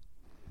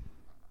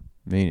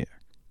 Maniac.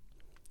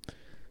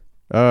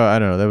 I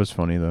don't know. That was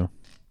funny, though.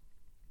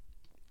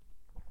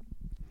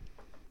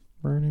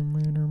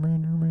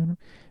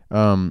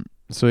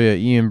 So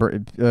yeah,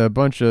 a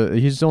bunch of...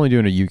 He's only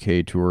doing a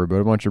UK tour, but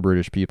a bunch of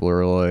British people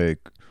are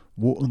like,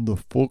 what in the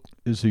fuck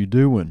is he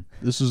doing?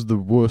 This is the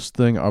worst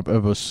thing I've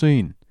ever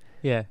seen.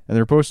 Yeah. And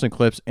they're posting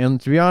clips, and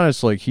to be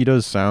honest, like, he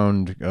does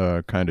sound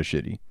kind of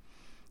shitty.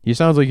 He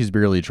sounds like he's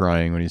barely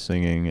trying when he's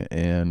singing,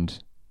 and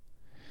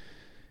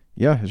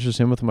yeah, it's just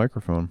him with a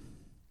microphone.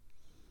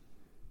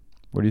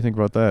 What do you think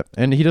about that?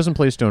 And he doesn't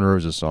play Stone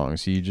Roses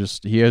songs. He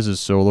has his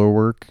solo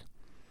work,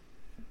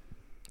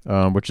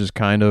 which is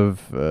kind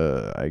of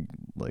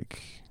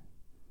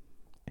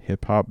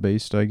hip hop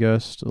based, I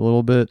guess, a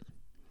little bit.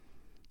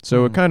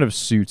 So it kind of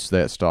suits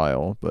that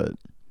style, but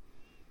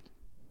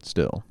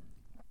still.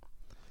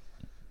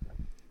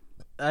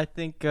 I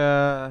think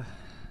I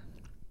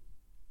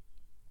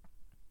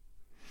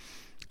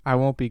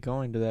won't be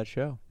going to that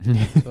show.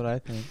 That's what I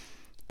think.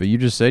 But you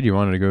just said you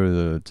wanted to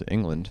go to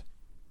England.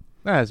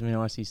 That doesn't mean I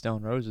want to see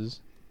Stone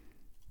Roses.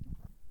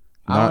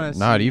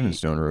 Not even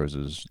Stone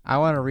Roses. I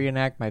want to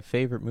reenact my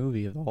favorite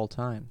movie of all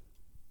time.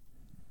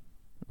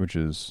 Which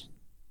is?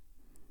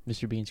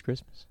 Mr. Bean's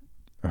Christmas.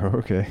 Oh,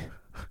 okay.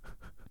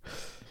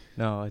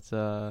 No, it's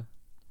Last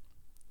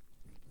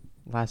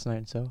Night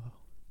in Soho.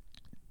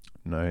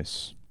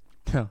 Nice.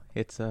 No,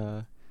 it's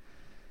the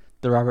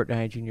Robert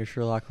Downey Jr.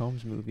 Sherlock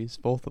Holmes movies,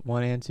 both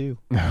 1 and 2.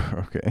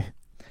 Okay.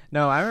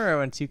 No, I remember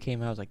when 2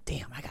 came out, I was like,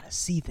 damn, I gotta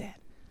see that.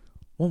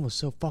 1 was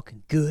so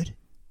fucking good.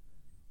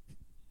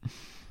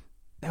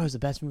 That was the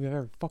best movie I've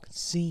ever fucking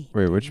seen.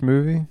 Wait, which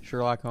movie?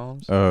 Sherlock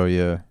Holmes. Oh,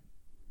 yeah.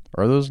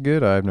 Are those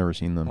good? I've never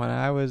seen them. When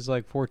I was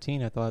like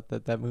 14, I thought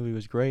that movie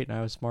was great, and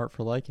I was smart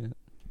for liking it.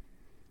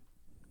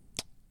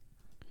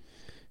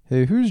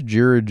 Hey, who's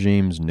Jared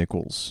James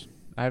Nichols?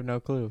 I have no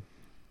clue.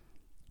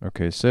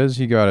 Okay, says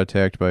he got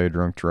attacked by a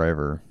drunk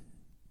driver,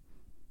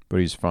 but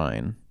he's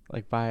fine.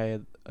 Like by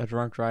a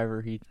drunk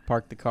driver, he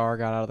parked the car,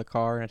 got out of the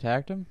car, and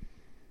attacked him?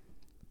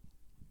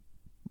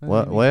 What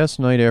do you mean? Last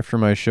night after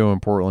my show in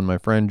Portland, my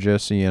friend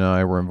Jesse and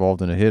I were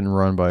involved in a hit and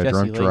run by a Jesse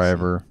drunk Lacey.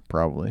 driver,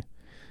 probably.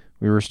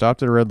 We were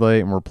stopped at a red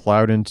light and were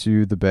plowed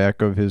into the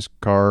back of his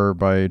car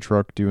by a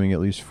truck doing at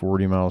least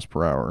 40 miles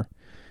per hour.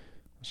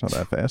 It's not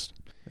that fast.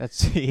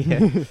 That's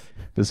yeah.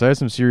 Besides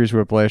some serious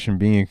whiplash and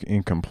being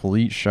in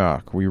complete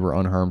shock, we were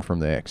unharmed from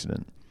the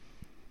accident.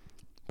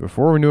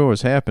 Before we knew what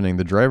was happening,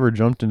 the driver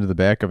jumped into the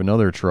back of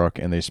another truck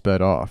and they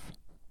sped off.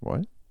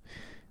 What?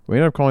 We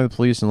ended up calling the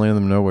police and letting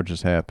them know what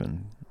just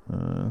happened.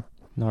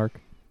 Narc.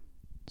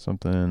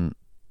 Something.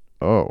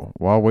 Oh,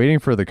 while waiting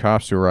for the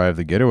cops to arrive,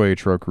 the getaway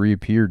truck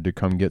reappeared to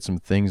come get some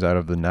things out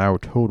of the now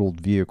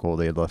totaled vehicle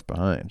they had left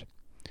behind.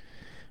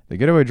 The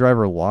getaway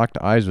driver locked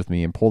eyes with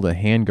me and pulled a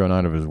handgun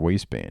out of his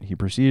waistband. He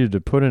proceeded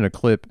to put in a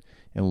clip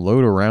and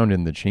load a round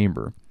in the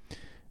chamber.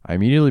 I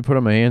immediately put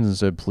up my hands and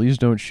said, "Please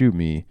don't shoot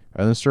me."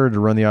 I then started to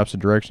run the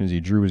opposite direction as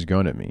he drew his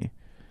gun at me.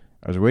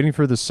 I was waiting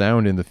for the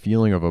sound and the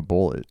feeling of a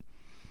bullet.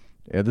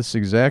 At this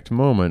exact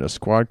moment, a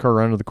squad car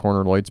rounded the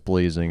corner, lights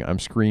blazing. I'm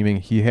screaming,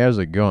 "He has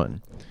a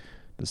gun."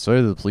 The sight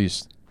of the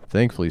police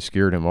thankfully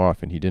scared him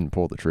off and he didn't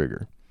pull the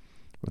trigger.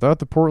 Without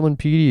the Portland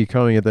PD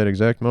coming at that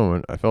exact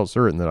moment, I felt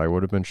certain that I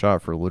would have been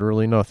shot for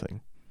literally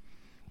nothing.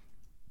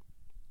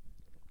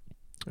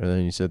 And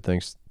then he said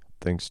thanks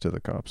to the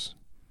cops.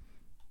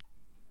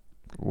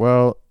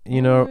 Well,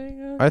 you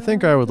know, I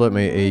think I would let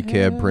my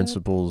ACAB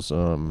principles,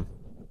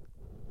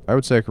 I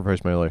would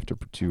sacrifice my life to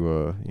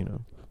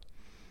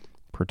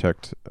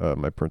protect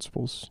my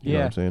principles. You know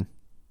what I'm saying?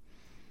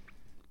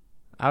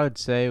 I would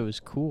say it was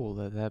cool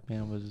that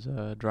man was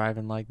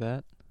driving like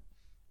that.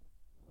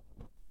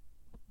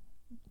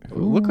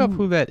 Look up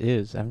who that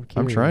is. I'm curious.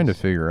 I'm trying to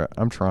figure out.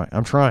 I'm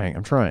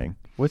trying.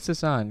 What's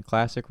this on?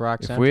 Classic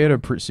Rock Central?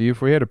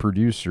 If we had a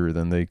producer,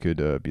 then they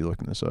could be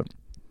looking this up.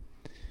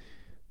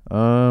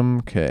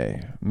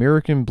 Okay.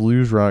 American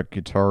blues rock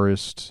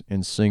guitarist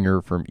and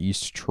singer from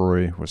East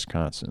Troy,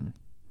 Wisconsin.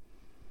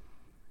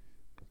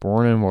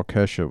 Born in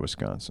Waukesha,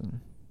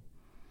 Wisconsin.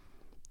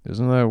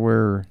 Isn't that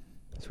where...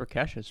 That's where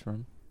Kesha's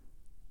from.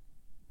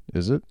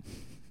 Is it?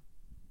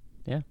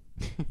 Yeah.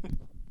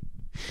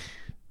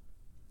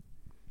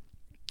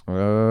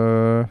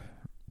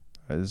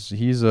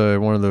 He's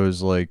one of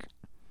those like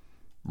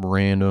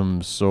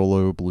random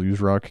solo blues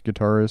rock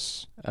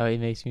guitarists. Oh, he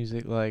makes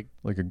music like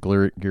a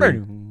Gary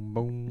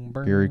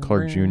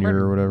Clark Jr.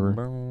 or whatever.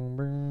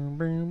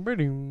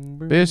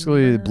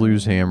 Basically, the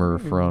blues hammer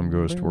from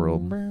Ghost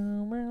World.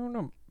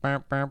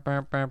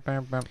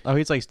 Oh,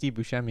 he's like Steve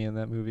Buscemi in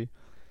that movie.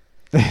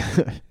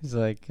 He's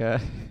like,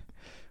 the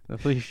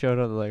police showed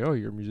up. They're like, "Oh,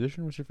 you're a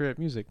musician? What's your favorite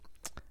music?"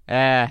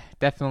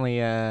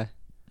 Definitely, I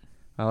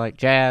like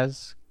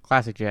jazz,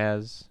 classic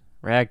jazz,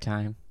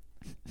 ragtime.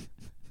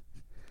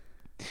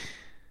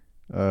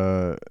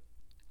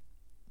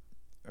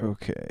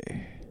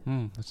 Okay.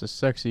 That's a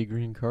sexy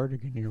green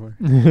cardigan you're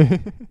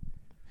wearing.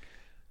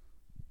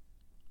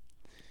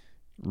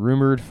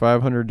 Rumored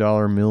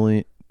 $500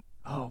 million.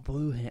 Oh,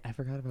 I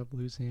forgot about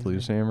Blues Hammer.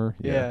 Blues Hammer?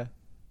 Yeah.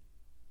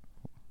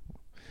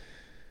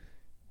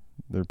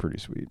 They're pretty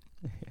sweet.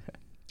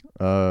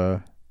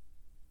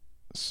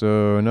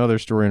 So another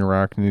story in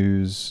rock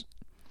news.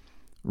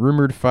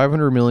 Rumored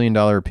 $500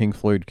 million Pink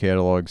Floyd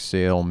catalog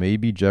sale may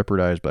be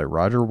jeopardized by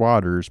Roger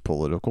Waters'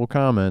 political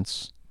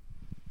comments.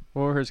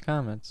 What were his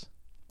comments?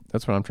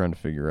 That's what I'm trying to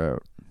figure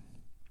out.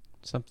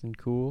 Something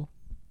cool?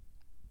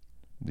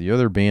 The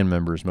other band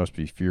members must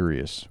be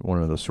furious,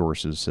 one of the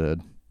sources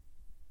said.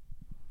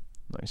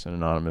 Nice, an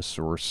anonymous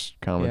source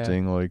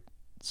commenting like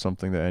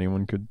something that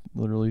anyone could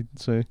literally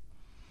say.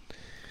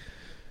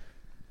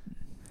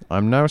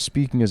 I'm now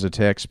speaking as a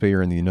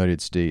taxpayer in the United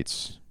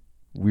States.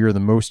 We are the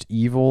most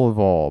evil of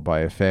all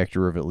by a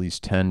factor of at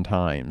least 10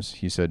 times,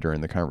 he said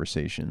during the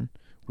conversation.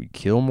 We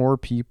kill more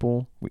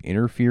people. We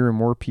interfere in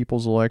more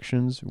people's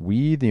elections.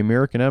 We, the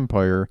American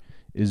Empire,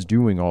 is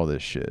doing all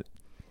this shit.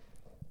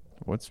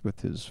 What's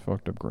with his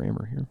fucked up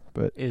grammar here?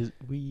 But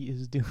we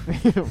is doing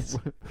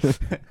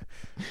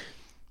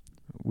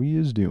we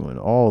is doing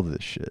all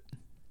this shit.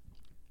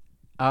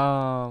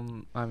 I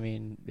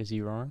mean, is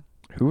he wrong?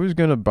 Who is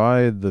gonna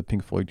buy the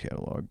Pink Floyd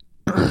catalog?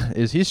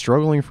 Is he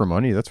struggling for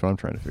money? That's what I'm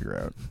trying to figure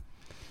out.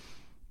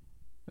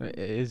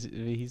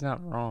 He's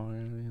not wrong. I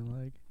mean,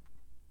 like,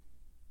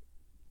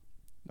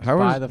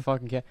 buy the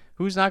fucking cat.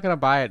 Who's not gonna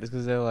buy it? Just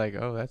because they're like,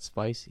 oh, that's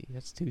spicy.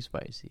 That's too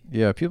spicy.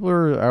 Yeah, people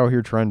are out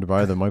here trying to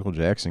buy the Michael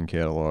Jackson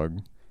catalog.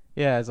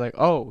 Yeah, it's like,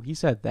 oh, he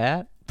said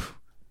that.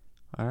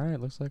 All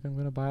right, looks like I'm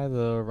gonna buy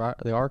the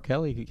R.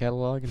 Kelly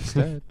catalog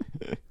instead.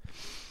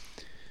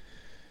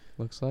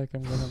 Looks like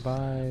I'm gonna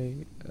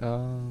buy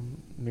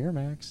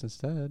Miramax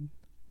instead.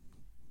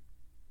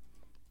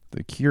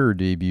 The Cure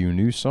debut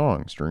new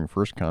songs during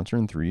first concert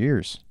in 3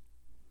 years.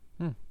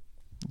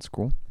 That's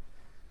cool.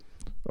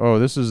 Oh,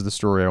 this is the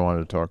story I wanted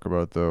to talk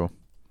about, though.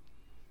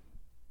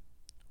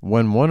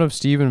 When one of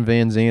Steven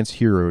Van Zant's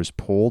heroes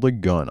pulled a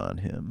gun on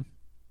him.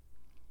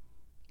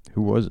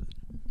 Who was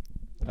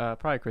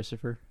Probably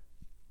Christopher.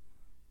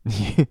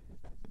 it?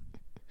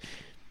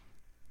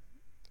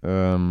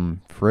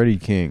 Freddie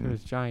It King.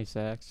 was Johnny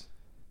Sacks.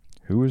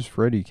 Who was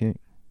Freddie King?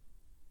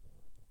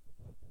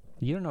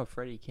 You don't know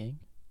Freddie King?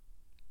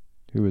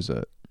 Who was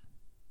that?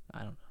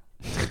 I don't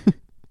know.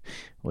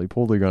 Well, he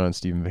pulled a gun on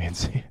Steven Van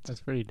Zandt.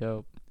 That's pretty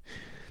dope.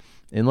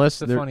 Unless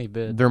It's a they're, funny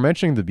bit. they're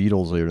mentioning the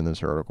Beatles later in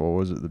this article.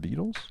 Was it the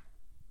Beatles?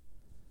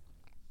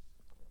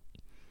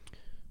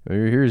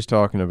 Here he's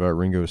talking about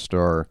Ringo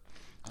Starr.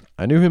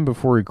 I knew him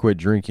before he quit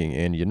drinking,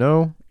 and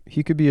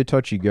he could be a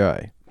touchy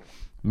guy.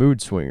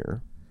 Mood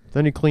swinger.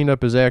 Then he cleaned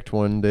up his act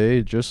one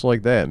day just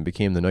like that and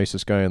became the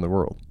nicest guy in the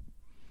world.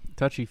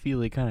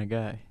 Touchy-feely kind of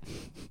guy.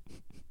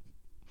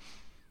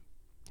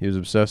 He was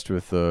obsessed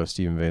with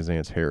Steven Van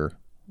Zandt's hair.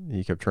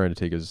 He kept trying to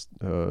take his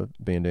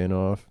bandana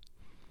off.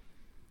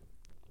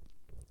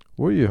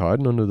 What are you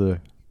hiding under the...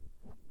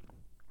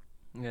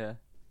 Yeah.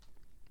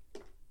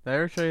 Did I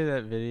ever show you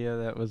that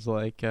video that was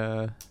like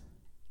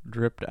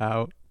dripped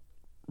out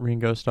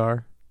Ringo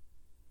Starr?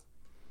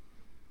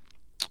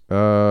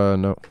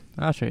 No.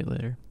 I'll show you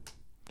later.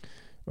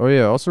 Oh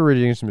yeah, also Rage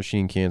Against the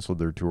Machine canceled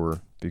their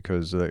tour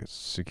because that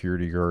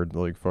security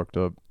guard fucked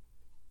up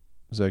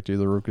Zach De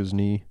La Rocha's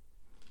knee.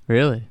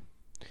 Really?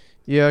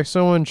 Yeah,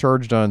 someone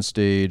charged on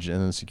stage and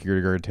then the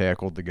security guard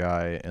tackled the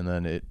guy and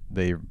then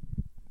they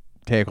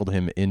tackled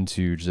him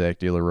into Zach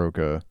De La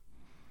Rocha.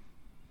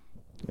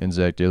 And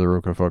Zach De La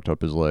Rocha fucked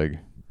up his leg.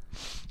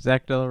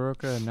 Zach De La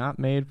Rocha not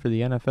made for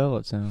the NFL,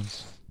 it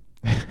sounds.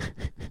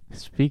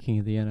 Speaking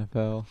of the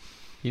NFL,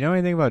 you know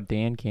anything about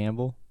Dan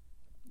Campbell?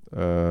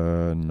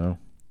 No.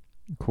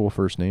 Cool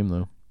first name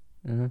though.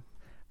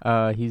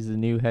 He's the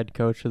new head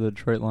coach of the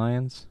Detroit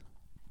Lions.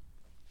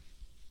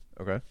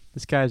 Okay.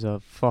 This guy's a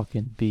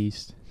fucking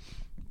beast.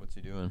 What's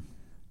he doing?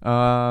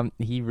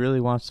 He really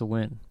wants to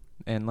win.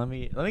 And let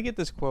me get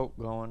this quote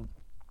going.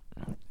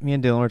 Me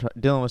and Dylan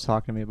Dylan was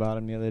talking to me about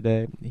him the other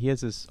day. He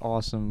has this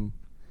awesome,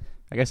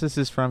 I guess this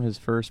is from his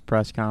first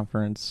press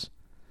conference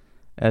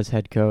as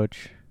head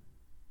coach.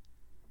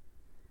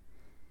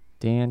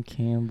 Dan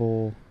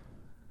Campbell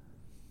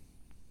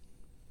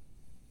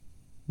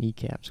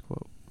kneecaps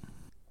quote.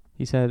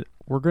 He said,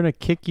 "We're going to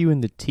kick you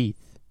in the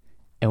teeth.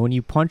 And when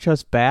you punch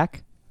us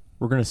back,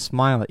 we're going to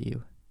smile at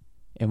you.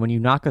 And when you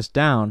knock us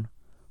down,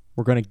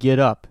 we're going to get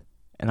up.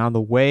 And on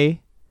the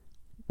way,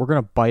 we're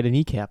going to bite a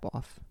kneecap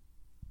off.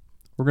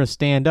 We're going to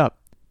stand up.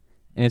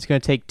 And it's going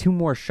to take 2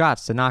 more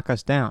shots to knock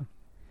us down.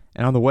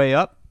 And on the way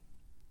up,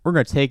 we're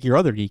going to take your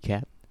other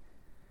kneecap.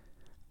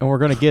 And we're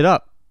going to get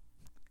up.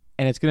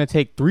 And it's going to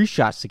take 3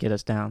 shots to get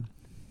us down.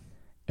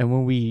 And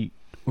when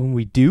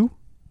we do,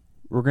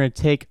 we're going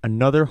to take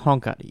another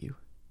hunk out of you."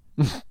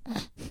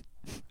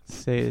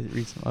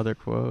 Read some other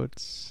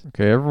quotes.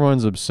 Okay,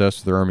 everyone's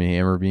obsessed with Armie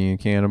Hammer being a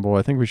cannibal.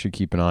 I think we should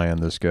keep an eye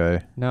on this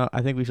guy. No,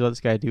 I think we should let this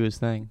guy do his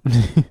thing.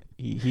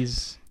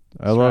 He's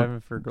I striving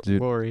love for dude,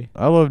 glory.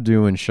 I love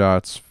doing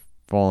shots,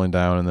 falling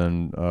down, and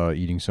then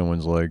eating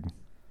someone's leg.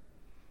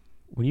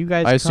 When you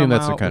guys I assume come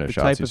that's the out kind with of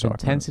the shots type he's of talking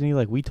about. intensity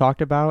like we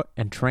talked about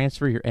and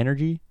transfer your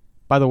energy.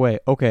 By the way,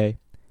 okay,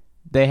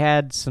 they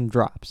had some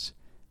drops.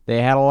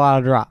 They had a lot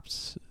of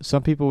drops.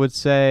 Some people would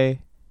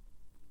say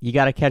you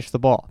got to catch the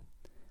ball.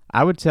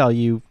 I would tell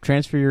you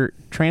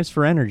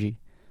transfer energy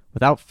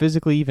without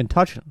physically even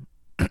touching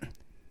them.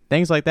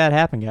 Things like that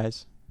happen,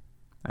 guys.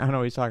 I don't know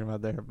what he's talking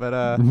about there,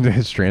 but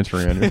It's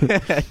transferring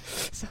it.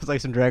 sounds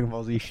like some Dragon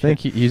Ball Z shit. I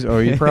think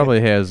he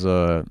probably has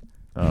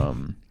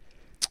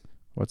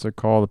what's it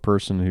called? The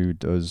person who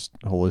does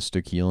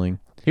holistic healing.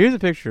 Here's a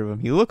picture of him.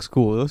 He looks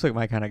cool. He looks like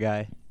my kind of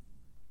guy.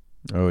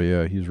 Oh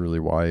yeah, he's really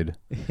wide.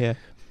 Yeah.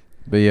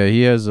 But yeah,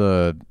 he has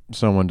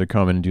someone to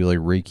come and do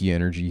Reiki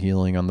energy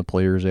healing on the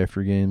players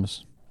after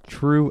games.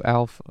 True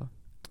alpha.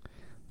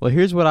 Well,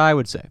 here's what I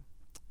would say.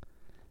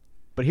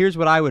 But here's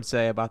what I would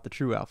say about the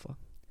true alpha.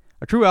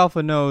 A true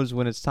alpha knows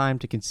when it's time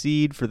to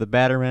concede for the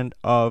betterment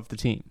of the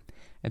team.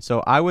 And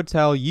so I would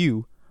tell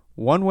you,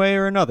 one way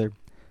or another,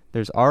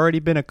 there's already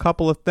been a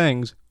couple of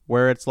things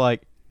where it's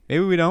like,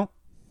 maybe we don't.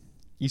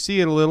 You see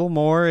it a little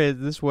more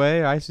this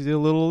way. I see it a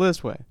little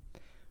this way.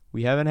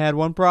 We haven't had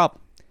one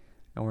problem.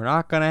 And we're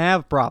not going to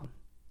have a problem.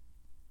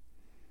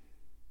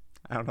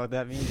 I don't know what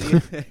that means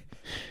either.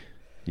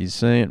 He's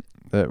saying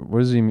that. What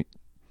does he mean?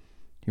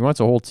 He wants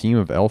a whole team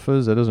of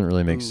alphas. That doesn't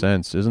really make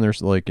sense. Isn't there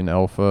an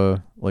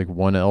alpha,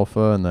 one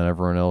alpha, and then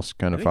everyone else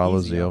kind of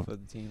follows the alpha?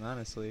 Of the team,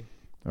 honestly.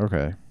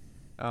 Okay.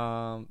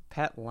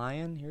 Pat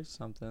Lyon, here's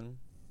something.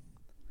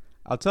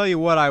 I'll tell you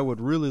what I would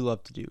really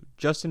love to do,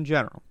 just in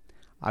general.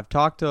 I've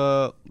talked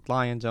to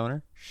Lions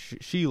owner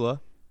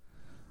Sheila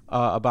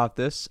about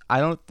this. I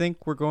don't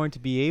think we're going to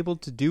be able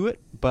to do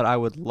it, but I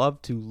would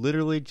love to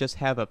literally just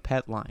have a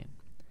pet lion.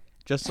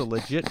 Just a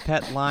legit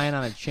pet lion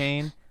on a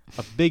chain,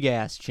 a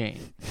big-ass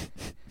chain.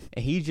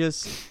 And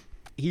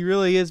he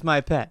really is my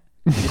pet.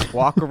 Just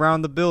walk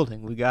around the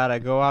building. We got to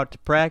go out to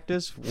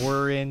practice.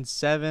 We're in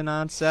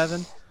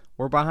 7-on-7.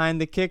 We're behind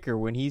the kicker.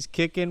 When he's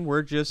kicking,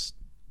 we're just,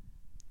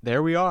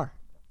 there we are.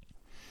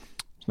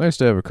 It's nice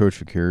to have a coach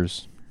who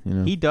cares.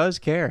 He does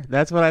care.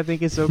 That's what I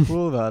think is so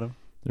cool about him.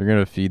 They're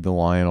gonna feed the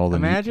lion all the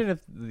Imagine if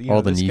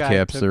all the this guy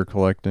kneecaps took- they're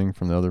collecting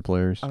from the other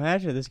players.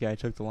 Imagine if this guy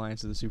took the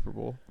Lions to the Super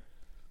Bowl.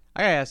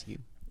 I gotta ask you,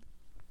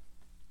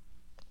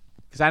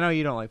 because I know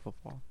you don't like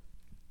football.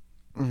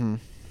 Mm-hmm.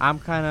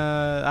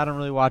 I don't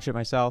really watch it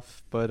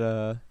myself, but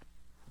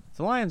if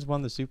the Lions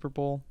won the Super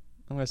Bowl,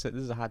 I'm gonna say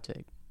this is a hot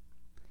take.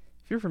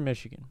 If you're from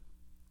Michigan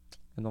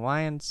and the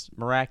Lions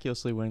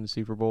miraculously winning the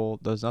Super Bowl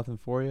does nothing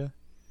for you,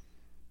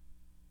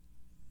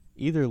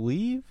 either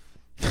leave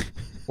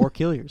or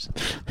kill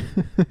yourself.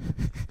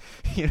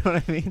 You know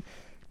what I mean?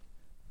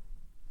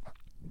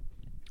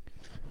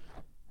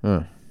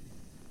 Huh.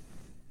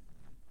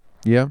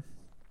 Yeah.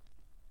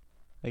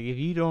 Like, if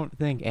you don't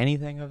think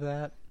anything of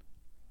that,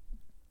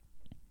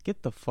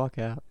 get the fuck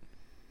out.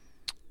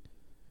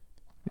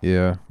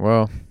 Yeah.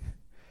 Well.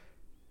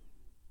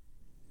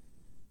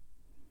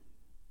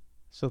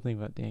 Still think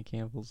about Dan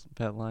Campbell's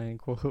Pet Lion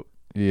quote.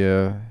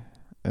 Yeah.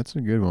 That's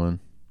a good one.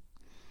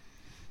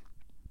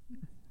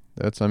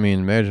 I mean,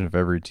 imagine if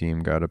every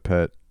team got a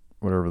pet,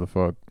 whatever the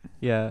fuck.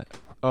 Yeah.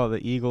 Oh,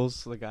 the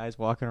Eagles. The guy's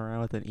walking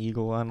around with an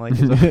eagle on, like,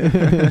 his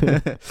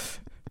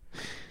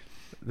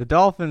The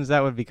Dolphins,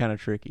 that would be kind of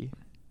tricky.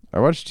 I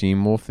watched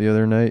Team Wolf the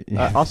other night.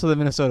 Also, the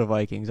Minnesota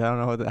Vikings. I don't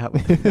know what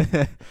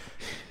that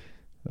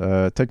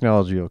would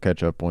Technology will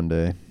catch up one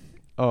day.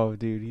 Oh,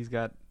 dude, he's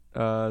got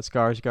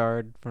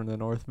Skarsgård from the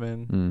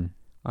Northman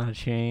on a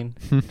chain,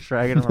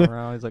 dragging him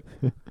around. He's like,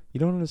 "You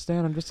don't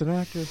understand. I'm just an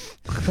actor.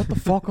 Shut the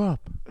fuck up.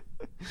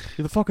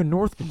 You're the fucking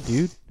Northman,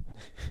 dude."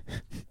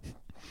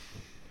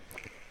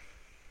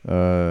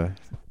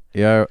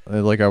 Yeah,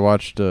 I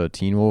watched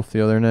Teen Wolf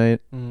the other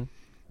night, Mm-hmm.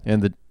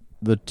 and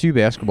the two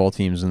basketball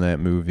teams in that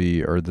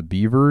movie are the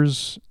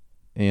Beavers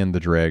and the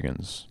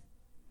Dragons.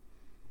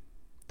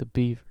 The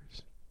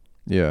Beavers.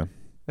 Yeah.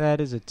 That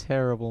is a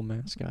terrible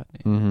mascot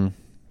name. Mm-hmm.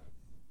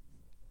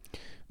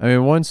 I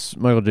mean, once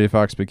Michael J.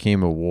 Fox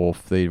became a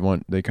wolf, they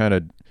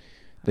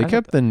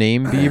kept the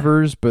name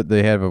Beavers, but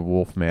they have a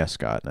wolf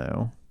mascot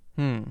now.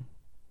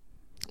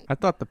 I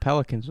thought the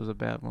Pelicans was a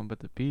bad one,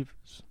 but the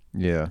Beavers.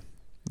 Yeah,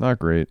 not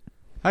great.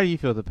 How do you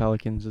feel the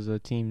Pelicans as a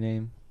team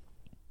name?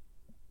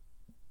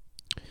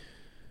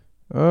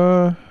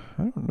 I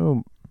don't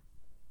know.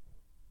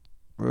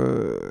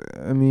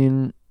 I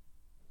mean,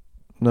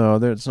 no,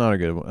 it's not a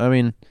good one. I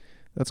mean,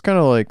 that's kind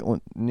of like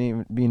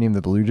being named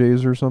the Blue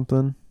Jays or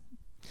something.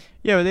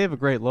 Yeah, but they have a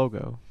great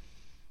logo.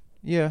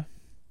 Yeah.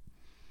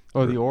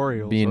 Or the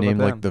Orioles. Being What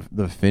named about like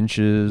the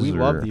Finches. We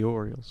love the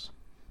Orioles.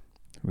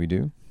 We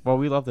do? Well,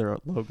 we love their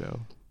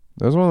logo.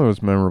 That was one of the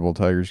most memorable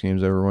Tigers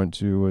games I ever went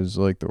to, was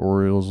like the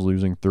Orioles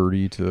losing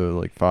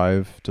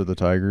 30-5 to the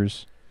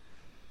Tigers.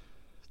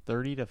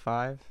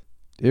 30-5?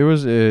 It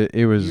was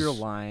You're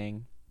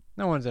lying.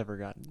 No one's ever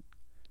gotten.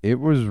 It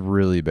was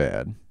really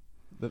bad.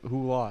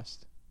 Who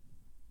lost?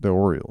 The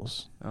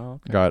Orioles Oh,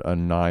 okay. got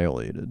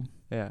annihilated.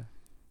 Yeah.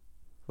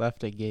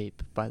 Left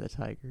agape by the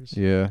Tigers.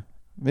 Yeah.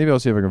 Maybe I'll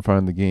see if I can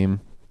find the game.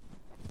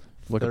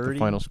 Look at the 30?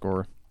 final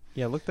score.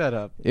 Yeah, look that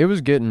up. It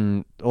was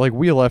getting, like,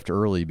 we left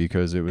early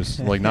because it was,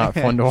 like, not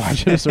fun to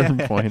watch at a certain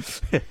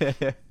point.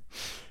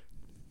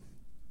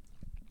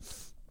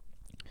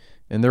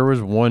 And there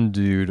was one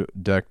dude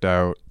decked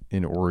out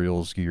in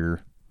Orioles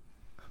gear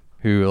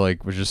who,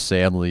 like, was just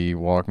sadly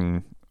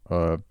walking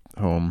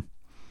home.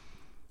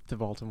 To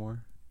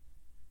Baltimore.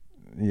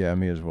 Yeah,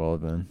 may as well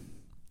have been.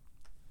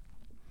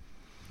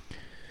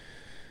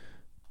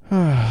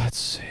 Let's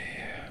see.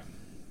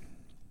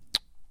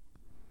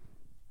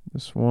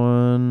 This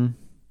one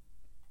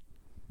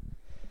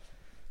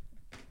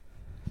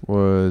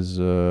was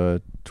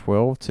 12-8.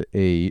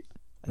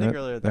 I think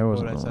earlier that that quote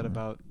wasn't I said long.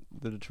 about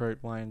the Detroit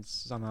Lions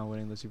somehow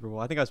winning the Super Bowl.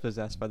 I think I was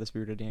possessed by the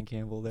spirit of Dan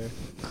Campbell there.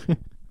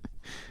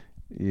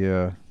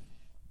 Yeah.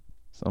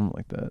 Something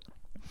like that.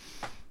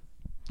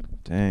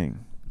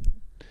 Dang.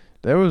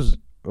 That was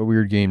a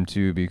weird game,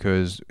 too,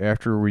 because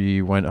after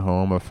we went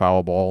home, a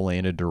foul ball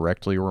landed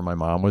directly where my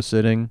mom was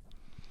sitting.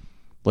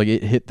 Like,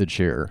 it hit the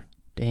chair.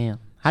 Damn.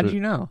 How So- did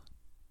you know?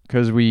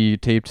 Because we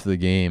taped the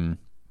game.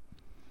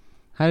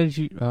 How did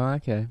you... Oh,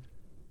 okay.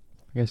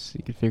 I guess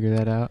you could figure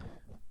that out.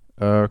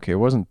 Okay, it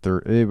wasn't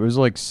it was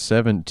like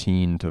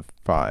 17-5.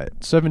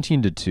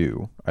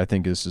 17-2, I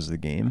think this is the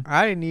game.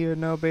 I didn't even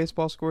know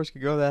baseball scores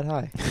could go that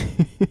high.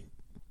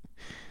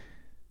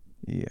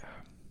 Yeah.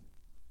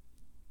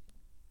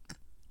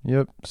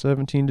 Yep,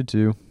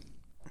 17-2.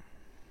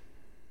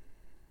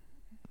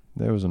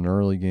 That was an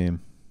early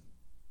game.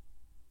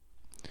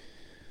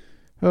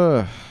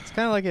 It's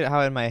kind of like how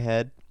in my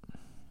head,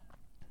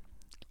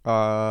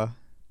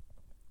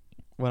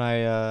 when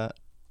I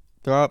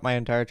throughout my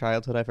entire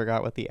childhood, I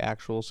forgot what the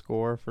actual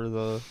score for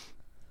the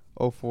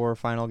 04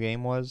 final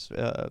game was,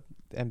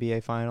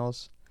 NBA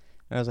Finals,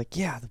 and I was like,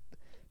 yeah, the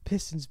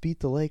Pistons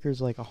beat the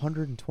Lakers like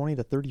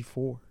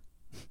 120-34.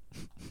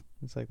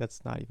 It's like,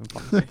 that's not even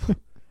possible.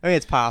 I mean,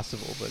 it's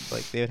possible, but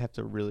like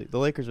the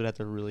Lakers would have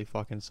to really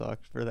fucking suck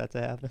for that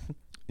to happen.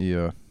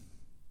 Yeah.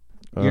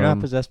 You're not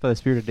possessed by the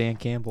spirit of Dan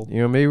Campbell.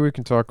 You know, maybe we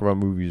can talk about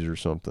movies or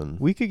something.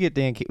 We should get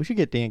Dan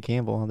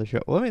Campbell on the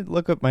show. Let me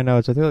look up my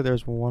notes. I feel like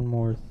there's one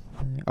more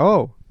thing.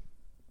 Oh,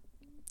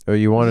 Oh,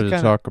 you wanted to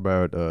kinda- talk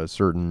about a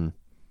certain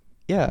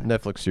Yeah.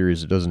 Netflix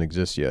series that doesn't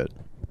exist yet.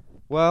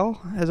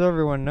 Well, as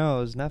everyone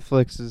knows,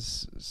 Netflix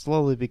is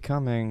slowly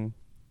becoming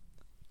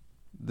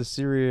the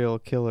serial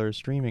killer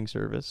streaming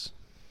service.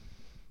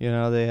 You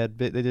know, they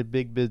did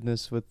big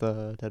business with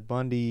Ted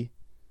Bundy.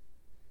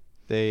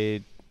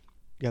 They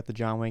got the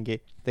John Wayne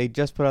Gacy. They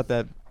just put out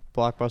that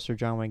blockbuster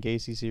John Wayne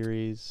Gacy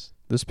series.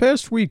 This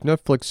past week,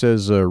 Netflix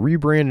has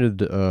rebranded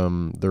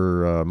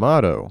their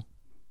motto.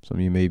 Some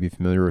of you may be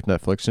familiar with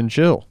Netflix and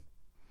chill.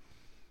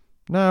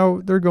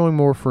 Now they're going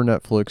more for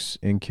Netflix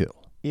and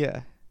kill.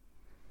 Yeah.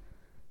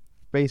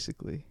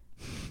 Basically.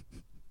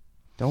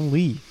 Don't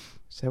leave.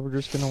 Said we're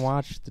just gonna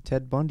watch the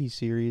Ted Bundy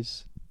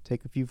series,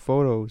 take a few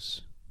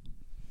photos.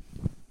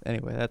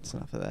 Anyway, that's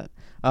enough of that.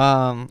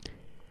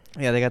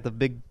 Yeah, they got the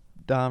big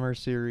Dahmer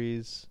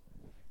series,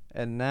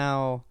 and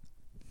now,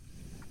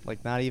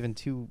 like, not even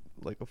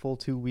a full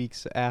 2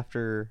 weeks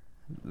after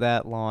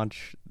that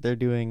launch, they're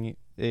doing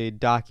a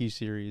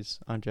docu-series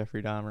on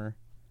Jeffrey Dahmer,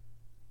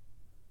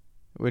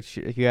 which,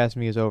 if you ask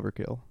me, is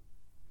overkill.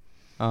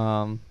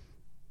 One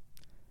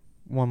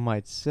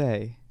might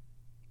say.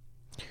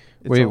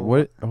 It's Wait, a-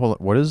 what? Hold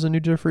on. What is the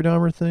new Jeffrey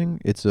Dahmer thing?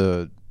 It's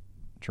a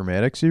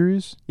dramatic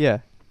series? Yeah.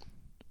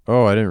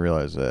 Oh, I didn't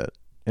realize that.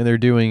 And they're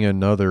doing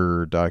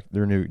another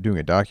doing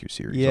a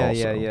docu-series Yeah,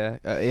 also. yeah.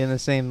 In the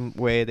same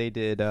way they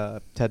did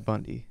Ted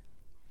Bundy,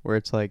 where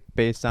it's like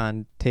based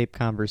on tape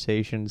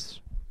conversations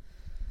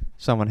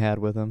someone had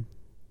with him.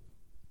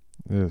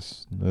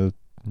 That's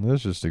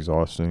just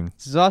exhausting.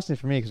 It's exhausting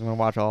for me because I'm gonna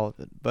watch all of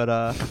it.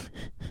 But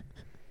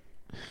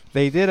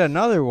they did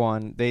another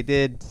one. They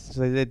did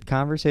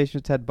Conversation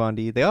with Ted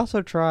Bundy. They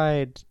also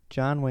tried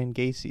John Wayne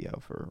Gacy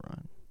out for a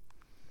run,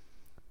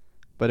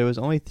 but it was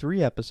only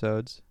 3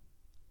 episodes.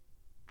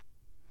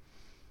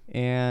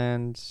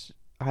 And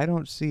I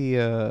don't see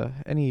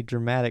any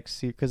dramatic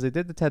because they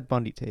did the Ted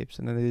Bundy tapes,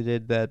 and then they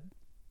did that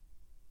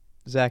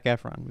Zac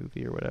Efron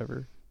movie or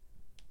whatever.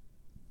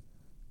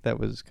 That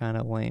was kind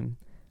of lame.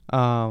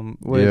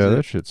 What is Yeah, it?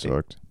 that shit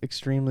sucked.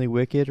 Extremely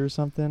Wicked or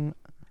something.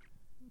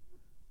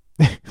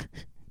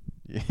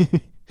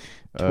 Twisted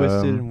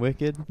Twisted and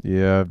Wicked.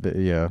 Yeah,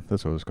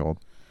 that's what it's called.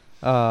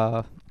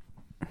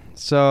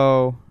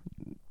 So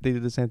they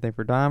did the same thing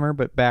for Dahmer,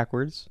 but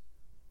backwards.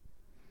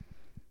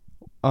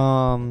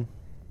 And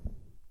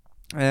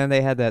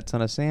they had that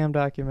Son of Sam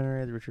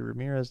documentary, the Richard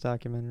Ramirez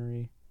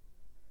documentary.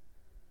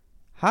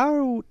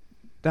 How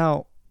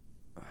now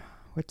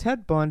with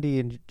Ted Bundy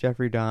and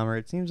Jeffrey Dahmer,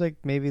 it seems like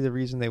maybe the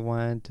reason they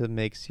wanted to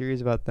make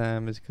series about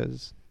them is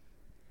because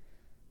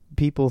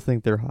people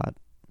think they're hot.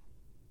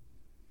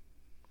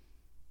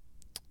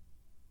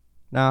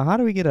 Now, how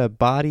do we get a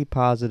body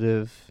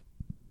positive,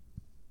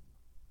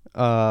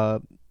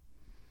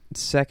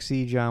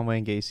 sexy John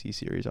Wayne Gacy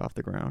series off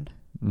the ground?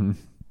 Mm.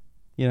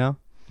 You know?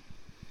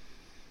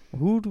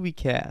 Who do we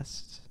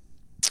cast?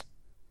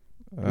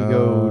 We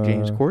go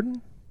James Corden?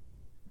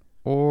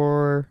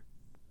 Or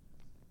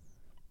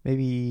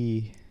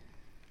maybe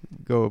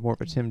go more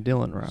of a Tim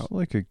Dillon route? It's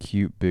like a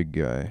cute big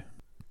guy.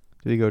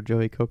 Do we go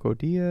Joey Coco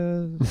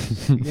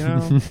Diaz? You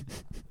know?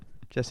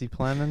 Jesse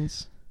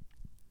Plemons?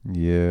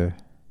 Yeah.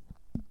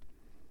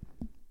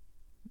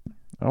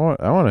 I want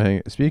to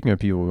hang. Speaking of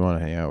people we want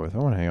to hang out with, I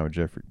want to hang out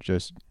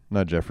with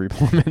not Jeffrey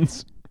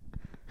Plemons.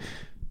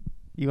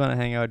 You want to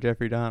hang out with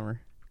Jeffrey Dahmer?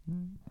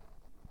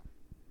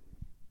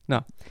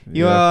 No.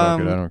 Yeah,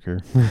 fuck it, I don't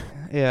care.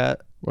 Yeah,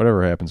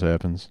 Whatever happens,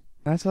 happens.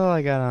 that's all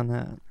I got on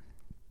that.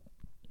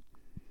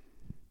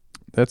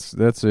 That's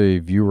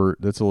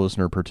a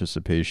listener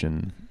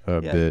participation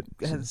bit.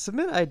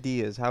 Submit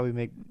ideas how we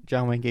make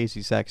John Wayne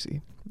Gacy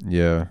sexy.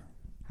 Yeah.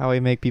 How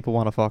we make people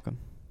want to fuck him.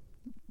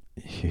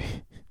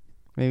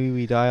 Maybe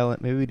we dial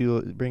it. Maybe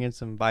we bring in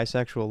some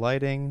bisexual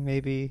lighting.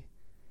 Maybe.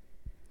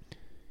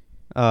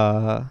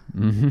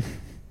 Mm-hmm.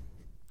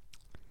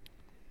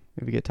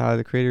 Maybe get Tyler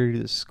the Creator to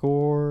do the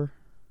score.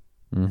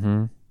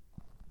 Mm-hmm.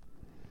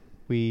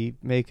 We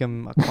make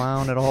him a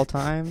clown at all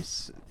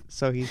times,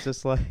 so he's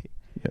just like.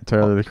 Yeah,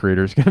 Tyler the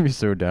Creator is gonna be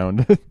so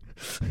down.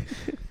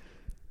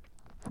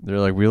 They're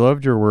like, we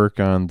loved your work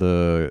on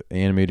the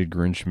animated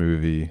Grinch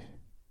movie,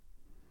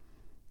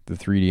 the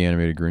 3D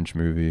animated Grinch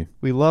movie.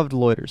 We loved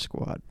Loiter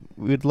Squad.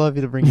 We'd love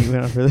you to bring you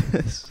in for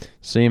this.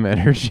 Same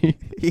energy.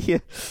 Yeah.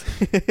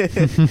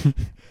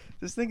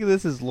 Just think of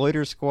this as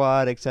Loiter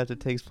Squad, except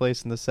it takes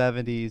place in the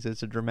 70s.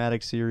 It's a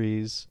dramatic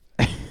series.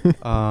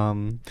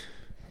 And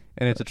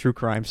it's a true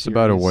crime series. It's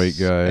about a white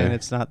guy. And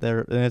it's not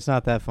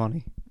that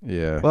funny.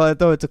 Yeah. Well,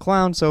 though it's a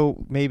clown,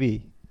 so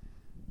maybe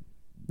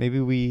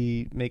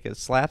we make a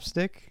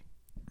slapstick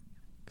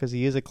because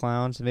he is a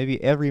clown. So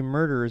maybe every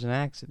murder is an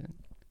accident.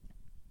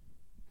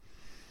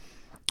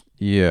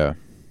 Yeah.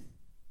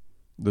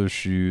 Those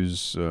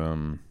shoes. We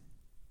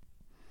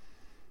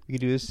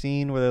could do a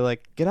scene where they're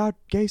like, "Get out,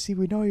 Gacy!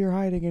 We know you're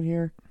hiding in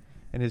here,"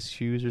 and his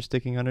shoes are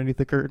sticking underneath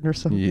the curtain or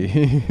something.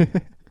 Yeah.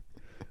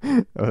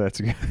 Oh, that's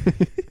good.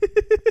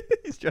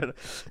 he's trying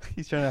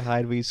to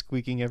hide, but he's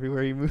squeaking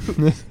everywhere he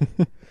moves.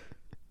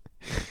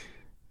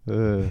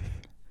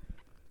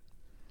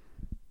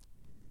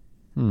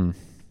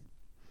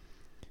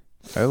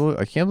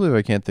 I can't believe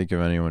I can't think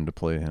of anyone to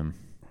play him.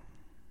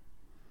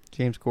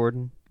 James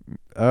Corden.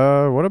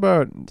 What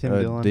about Tim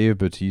Dillon. Dave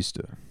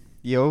Bautista?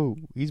 Yo,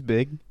 he's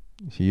big.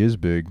 He is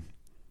big.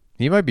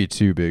 He might be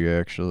too big,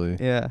 actually.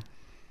 Yeah,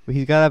 but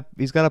he's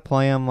gotta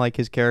play him like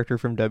his character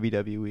from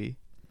WWE.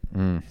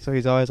 Mm. So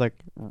he's always like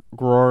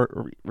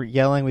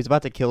yelling. When he's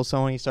about to kill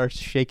someone, he starts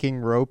shaking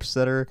ropes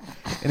that are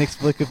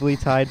inexplicably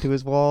tied to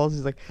his walls.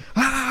 He's like,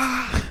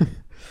 ah!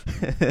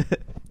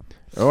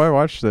 Oh, I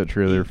watched that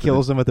trailer. He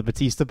kills him with a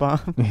Batista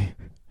bomb. I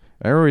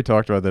remember we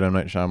talked about that M.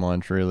 Night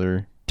Shyamalan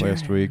trailer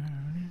last week.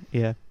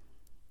 Yeah,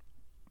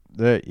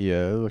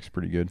 It looks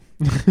pretty good.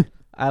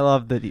 I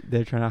love that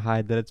they're trying to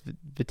hide that it's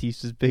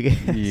Batista's big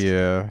ass.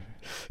 Yeah.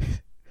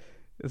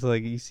 It's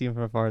like you see him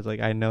from afar. It's like,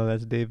 I know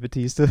that's Dave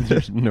Batista.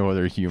 There's no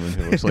other human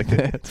who looks like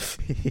that.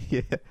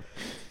 Yeah.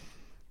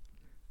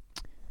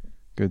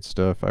 Good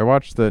stuff. I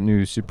watched that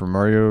new Super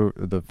Mario,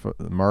 the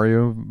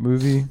Mario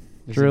movie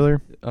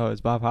trailer. Is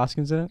Bob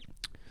Hoskins in it?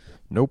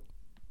 Nope.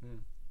 Hmm.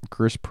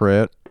 Chris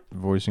Pratt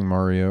voicing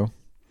Mario.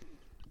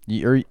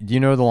 Do you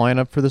know the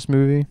lineup for this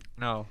movie?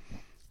 No.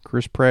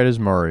 Chris Pratt is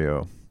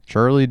Mario.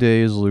 Charlie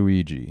Day is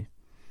Luigi.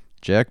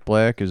 Jack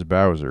Black is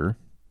Bowser.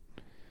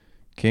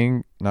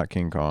 Not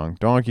King Kong.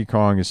 Donkey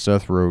Kong is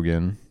Seth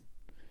Rogen.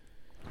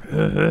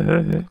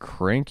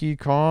 Cranky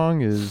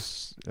Kong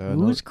is...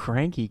 Who's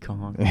Cranky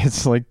Kong?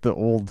 It's like the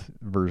old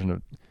version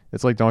of...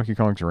 It's like Donkey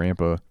Kong's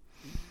Rampa.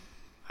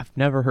 I've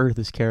never heard of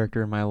this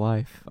character in my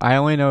life. I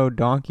only know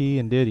Donkey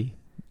and Diddy.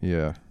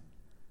 Yeah.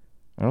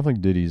 I don't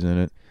think Diddy's in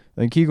it.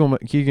 I think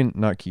Keegan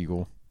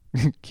Michael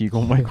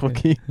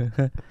Key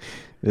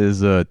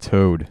is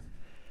Toad.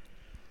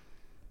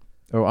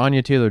 Oh,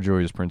 Anya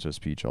Taylor-Joy is Princess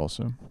Peach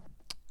also.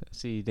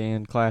 See,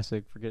 Dan,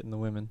 classic, forgetting the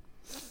women.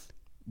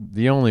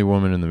 The only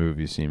woman in the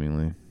movie,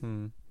 seemingly.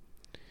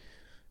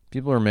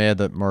 People are mad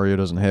that Mario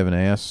doesn't have an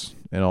ass,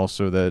 and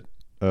also that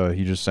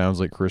he just sounds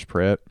like Chris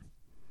Pratt.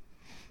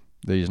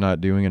 That he's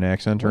not doing an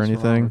accent or What's wrong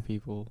anything. with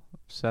people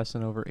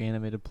obsessing over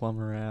animated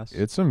plumber ass.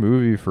 It's a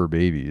movie for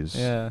babies.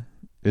 Yeah.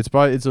 It's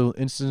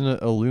an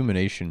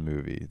Illumination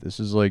movie. This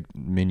is like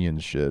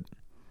Minions shit.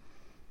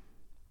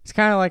 It's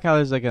kind of like how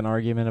there's like an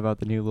argument about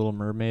the new Little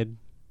Mermaid.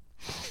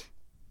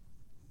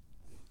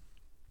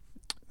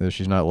 That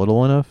she's not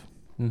little enough.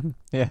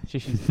 Yeah,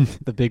 she's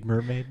the big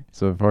mermaid.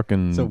 It's a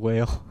fucking. It's a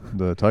whale.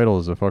 The title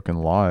is a fucking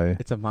lie.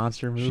 It's a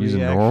monster movie. She's a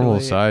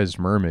normal-sized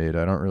mermaid.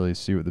 I don't really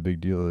see what the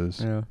big deal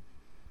is. Yeah.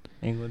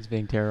 England's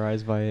being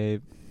terrorized by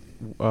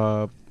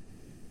a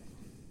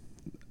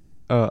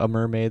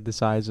mermaid the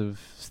size of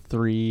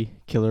 3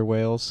 killer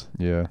whales.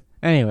 Yeah.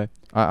 Anyway,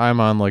 I'm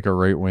on like a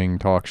right-wing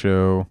talk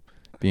show,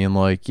 being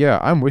like, "Yeah,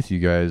 I'm with you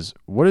guys.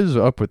 What is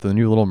up with the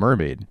new Little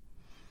Mermaid?"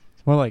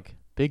 it's more like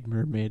Big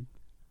Mermaid.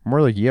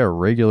 More like, yeah,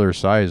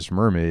 regular-sized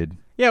mermaid.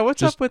 Yeah,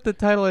 what's Just- up with the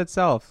title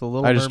itself? The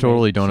Little I just Mermaid?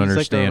 totally don't She's like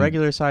understand a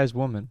regular-sized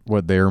woman.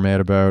 What they're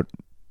mad about.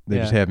 They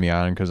just Yeah. have me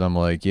on because I'm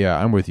like,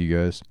 yeah, I'm with you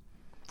guys.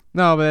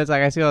 No, but it's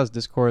like I see all this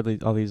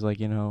Discord, all these like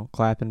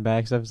clapping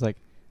back stuff. It's like,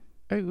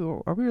 hey,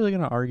 are we really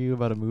gonna argue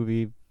about a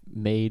movie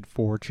made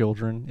for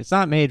children? It's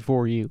not made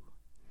for you.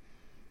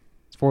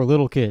 It's for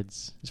little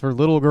kids. It's for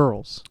little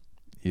girls.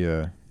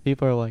 Yeah.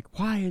 People are like,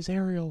 why is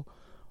Ariel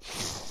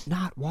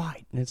not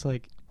white? And it's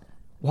like,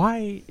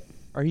 why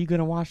are you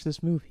gonna watch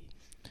this movie?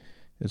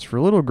 It's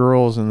for little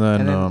girls, and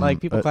then like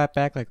people clap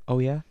back like, oh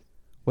yeah,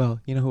 well,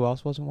 you know who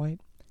else wasn't white?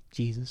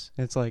 Jesus.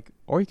 And it's like,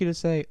 or you could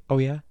just say, oh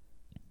yeah,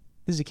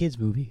 this is a kids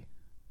movie.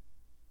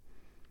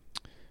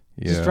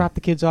 yeah. Just drop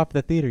the kids off at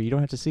the theater. You don't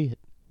have to see it,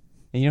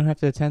 and you don't have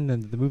to attend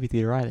them to the movie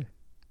theater either.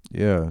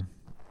 Yeah.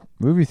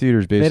 Movie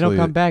theaters basically. They don't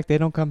come back. They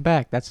don't come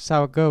back. That's just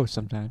how it goes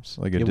sometimes.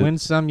 Like you win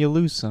some, you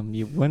lose some.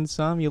 You win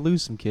some, you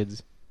lose some,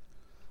 kids.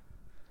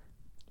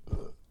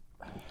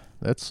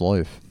 That's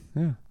life.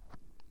 Yeah,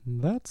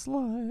 that's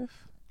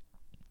life.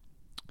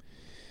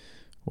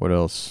 What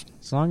else?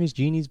 As long as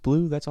Genie's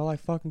blue, that's all I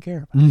fucking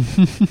care about.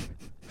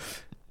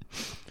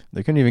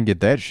 They couldn't even get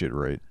that shit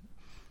right.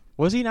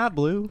 Was he not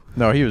blue?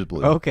 No, he was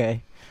blue.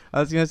 Okay. I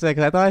was gonna say,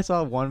 because I thought I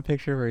saw one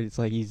picture where it's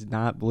like he's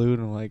not blue,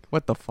 and I'm like,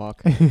 what the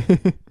fuck?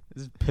 This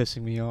is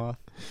pissing me off.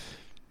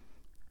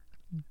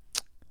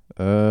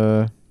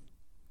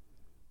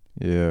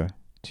 Yeah.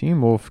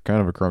 Teen Wolf,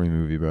 kind of a crummy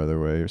movie, by the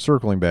way.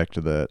 Circling back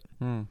to that.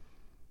 Hmm.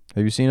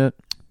 Have you seen it?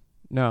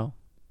 No.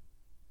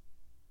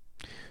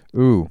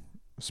 Ooh.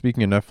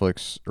 Speaking of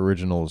Netflix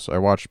originals, I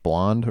watched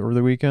Blonde over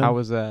the weekend. How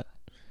was that?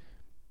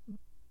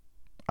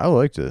 I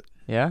liked it.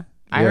 Yeah?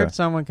 I Yeah. heard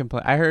someone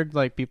complain. I heard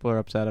like people are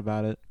upset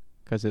about it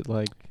because it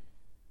like,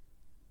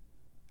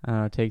 I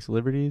don't know, takes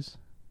liberties.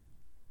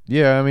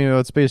 Yeah, I mean,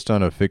 it's based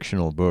on a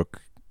fictional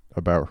book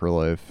about her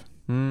life.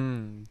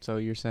 So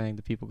you're saying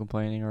the people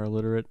complaining are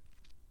illiterate?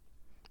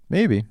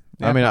 Maybe.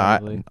 Yeah, I mean,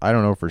 probably. I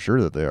don't know for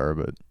sure that they are,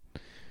 but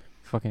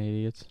Fucking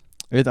idiots.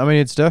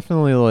 it's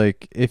definitely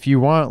like, if you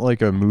want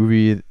like a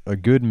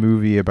good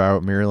movie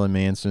about Marilyn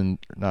Manson,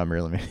 not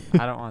Marilyn Manson.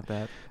 I don't want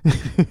that.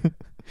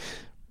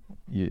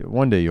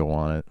 One day you'll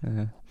want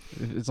it.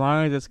 As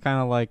long as it's kind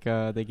of like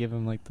they give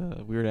him like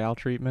the Weird Al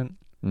treatment,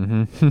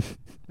 Mm-hmm.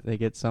 They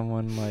get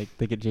someone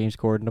they get James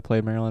Corden to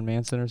play Marilyn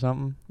Manson or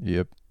something.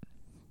 Yep.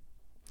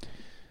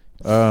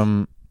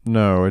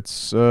 No,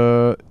 it's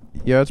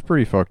yeah, it's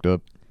pretty fucked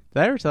up.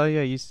 Did I ever tell you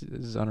this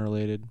is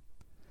unrelated.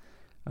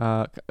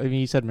 I mean,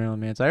 you said Marilyn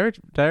Manson.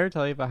 Did I ever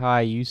tell you about how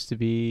I used to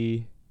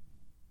be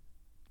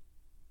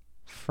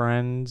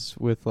friends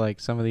with like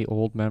some of the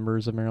old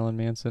members of Marilyn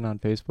Manson on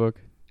Facebook?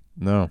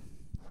 No.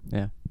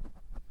 Yeah.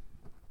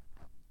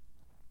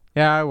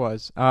 Yeah, I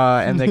was.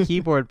 And the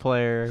keyboard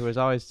player who was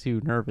always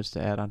too nervous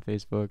to add on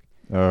Facebook.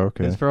 Oh,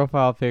 okay. His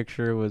profile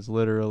picture was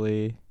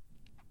literally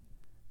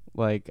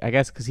like, I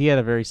guess because he had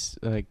a very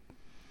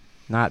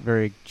not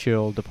very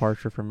chill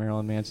departure from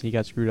Marilyn Manson. He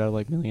got screwed out of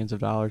like millions of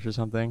dollars or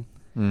something.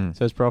 Mm.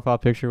 So his profile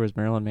picture was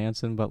Marilyn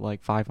Manson, but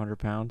like 500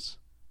 pounds.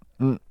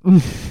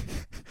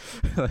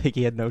 Like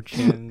he had no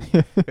chin.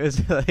 It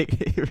was like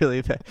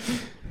really bad.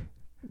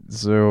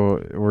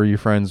 So, were you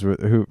friends with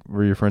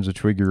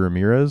Twiggy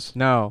Ramirez?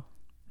 No.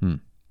 Hmm.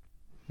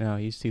 No,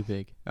 he's too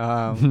big.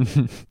 But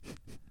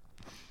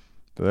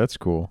that's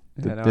cool.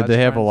 Yeah, no, Did they that's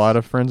have a friends. lot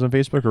of friends on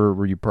Facebook, or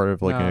were you part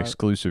of like an No.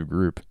 exclusive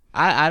group?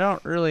 I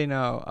don't really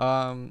know.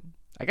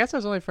 I guess I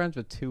was only friends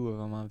with 2 of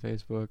them on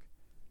Facebook.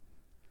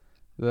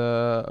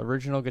 The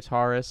original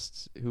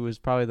guitarist, who was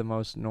probably the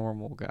most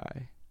normal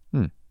guy.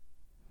 Hmm.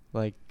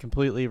 Like,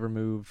 completely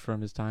removed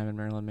from his time in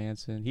Marilyn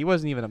Manson. He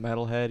wasn't even a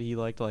metalhead. He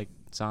liked, like,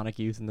 Sonic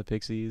Youth and the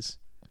Pixies.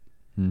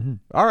 Mm-hmm.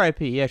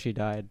 R.I.P. He actually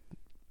died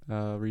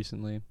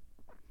recently.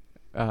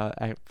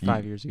 5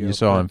 years ago. You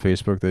saw but- on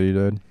Facebook that he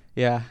died?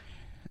 Yeah.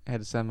 I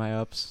had to send my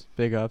ups.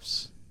 Big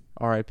ups.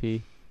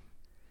 R.I.P.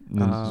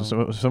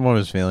 So, some of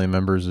his family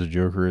members, the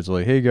Joker, is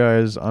like, "Hey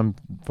guys, I'm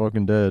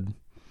fucking dead."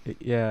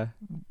 Yeah.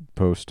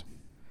 Post.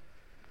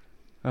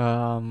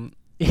 No,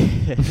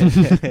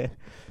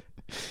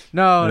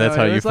 And that's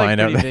no, how it you was, like,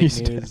 find out pretty that big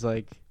he's dead. news.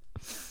 Like,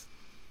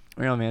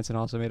 Marilyn Manson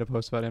also made a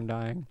post about him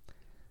dying.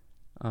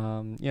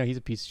 He's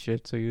a piece of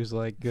shit, so he was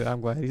like, "Good,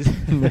 I'm glad he's."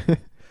 And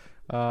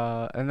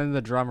then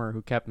the drummer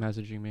who kept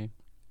messaging me.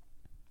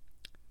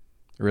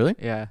 Really?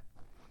 Yeah,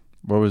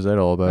 What was that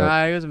all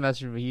about? he wasn't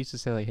messaging me. He used to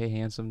say like, "Hey,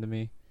 handsome" to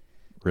me.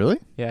 Really?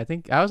 Yeah, I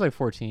think I was like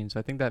 14, so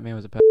I think that man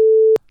was a pet.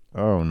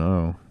 Oh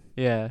no!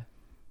 Yeah,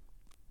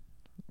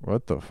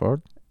 What the fuck?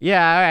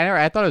 yeah.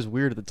 I thought it was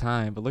weird at the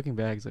time, but looking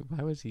back, it's like,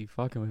 why was he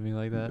fucking with me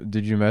like that?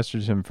 Did you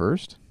message him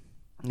first?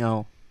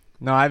 No,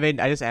 I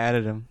just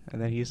added him,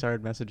 and then he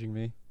started messaging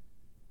me.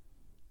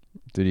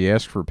 Did he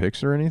ask for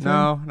pics or anything?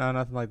 No,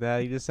 nothing like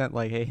that. He just sent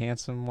like, "Hey,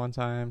 handsome" one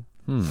time.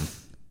 Hmm.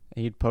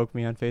 And he'd poke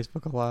me on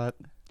Facebook a lot.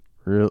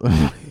 Really?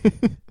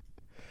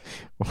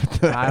 What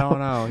the I don't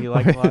know. He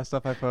liked a lot of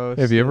stuff I post.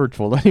 Have you ever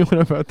told anyone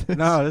about this?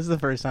 No, this is the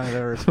first time I've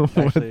ever What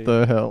actually.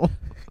 the hell?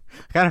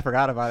 I kind of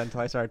forgot about it until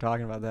I started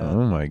talking about that.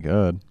 Oh my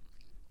god.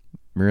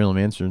 Marilyn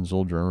Manson's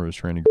old drummer was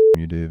trying to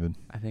you, David.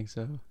 I think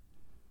so.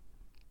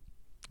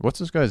 What's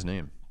this guy's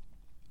name?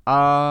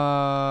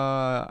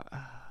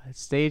 His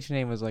stage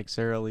name was like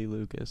Sarah Lee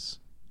Lucas.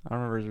 I don't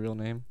remember his real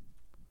name.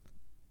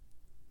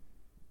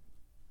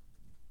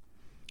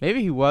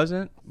 Maybe he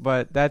wasn't,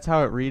 but that's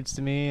how it reads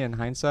to me in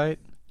hindsight.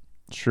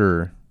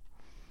 Sure.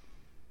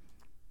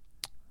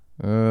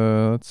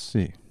 Let's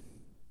see.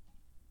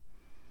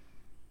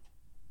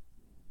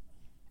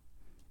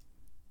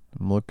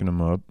 I'm looking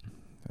him up.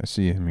 I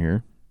see him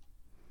here.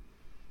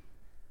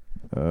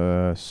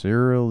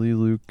 Sarah Lee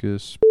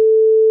Lucas.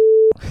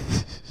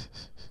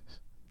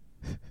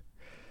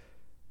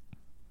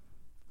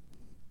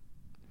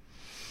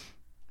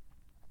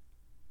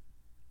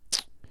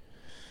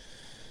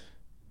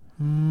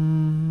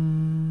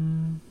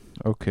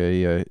 Okay,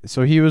 yeah.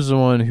 So he was the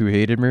one who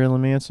hated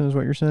Marilyn Manson, is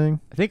what you're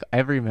saying? I think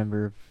every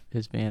member of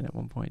his band at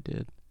one point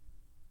did.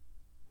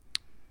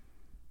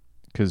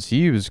 Because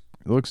he was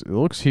it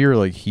looks here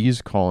like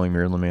he's calling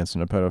Marilyn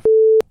Manson a pedophile.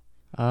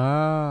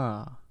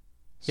 Ah.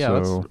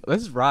 Yeah, So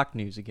this is rock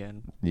news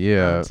again.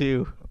 yeah.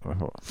 Too.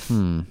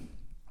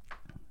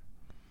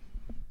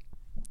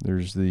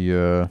 There's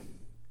the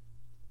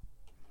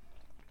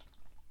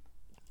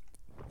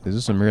is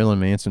this a Marilyn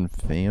Manson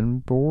fan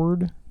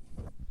board?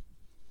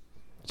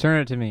 Turn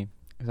it to me,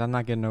 because I'm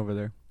not getting over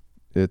there.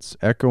 It's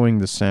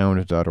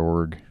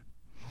echoingthesound.org.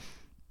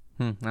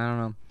 I don't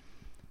know.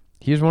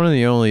 He's one of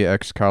the only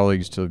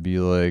ex-colleagues to be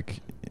like,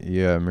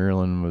 yeah,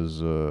 Marilyn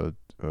was a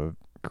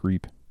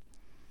creep.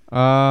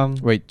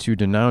 Wait, to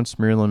denounce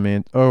Marilyn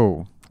Manson.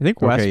 Oh, I think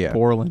Okay, Wes yeah.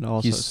 Borland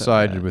also he's said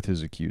sided that. with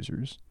his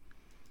accusers.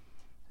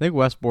 I think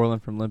Wes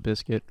Borland from Limp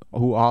Bizkit,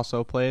 who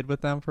also played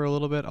with them for a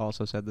little bit,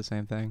 also said the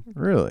same thing.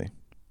 Really?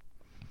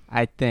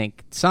 I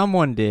think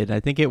someone did. I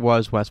think it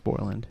was Wes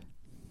Borland,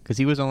 because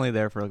he was only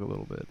there for like a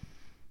little bit.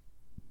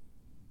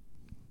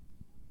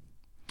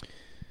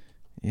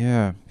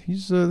 Yeah,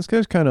 he's this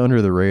guy's kind of under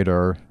the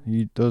radar.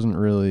 He doesn't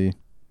really.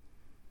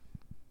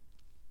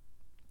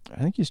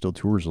 I think he still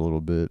tours a little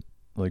bit,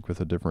 like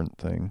with a different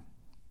thing.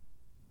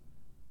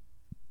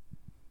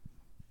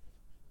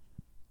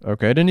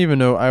 Okay, I didn't even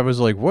know. I was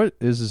like, what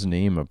is his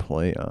name a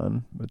play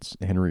on? It's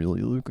Henry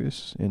Lee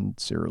Lucas and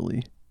Sarah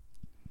Lee.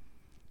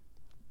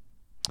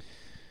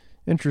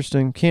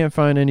 Interesting. Can't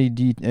find any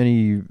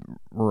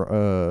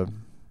What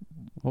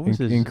was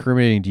his?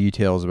 incriminating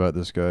details about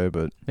this guy,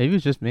 but Maybe it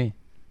was just me.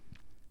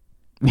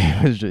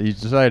 he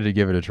decided to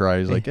give it a try.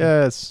 He's like,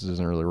 yeah, this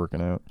isn't really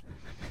working out.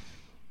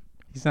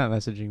 He's not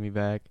messaging me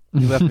back.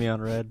 He left me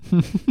on red.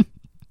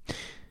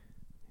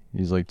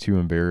 He's like too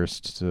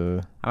embarrassed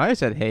to. I might have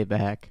said hey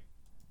back.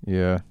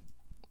 Yeah,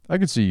 I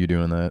could see you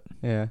doing that.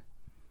 Yeah.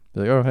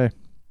 Be like, oh hey.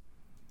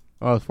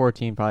 Well,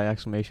 14 probably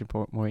exclamation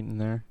point in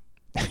there.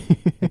 I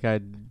think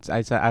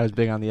I said I was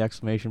big on the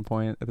exclamation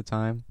point at the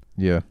time.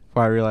 Yeah,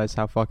 Before I realized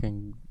how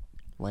fucking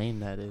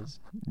lame that is.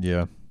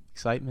 yeah.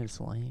 Excitement's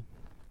lame.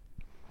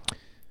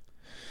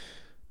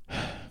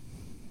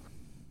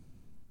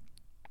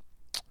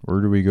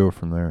 Where do we go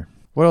from there?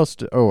 What else?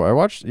 I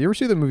watched. You ever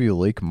see the movie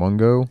Lake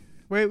Mungo?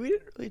 Wait, we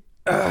didn't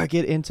really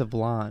get into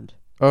Blonde.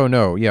 Oh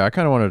no, yeah. I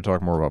kind of wanted to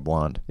talk more about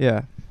Blonde.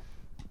 Yeah.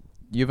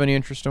 You have any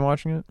interest in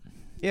watching it?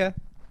 Yeah.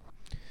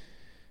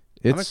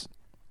 It's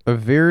a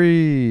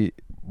very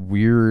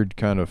weird,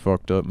 kind of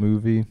fucked up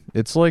movie.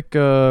 It's like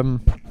it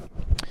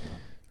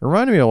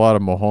reminded me a lot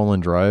of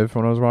Mulholland Drive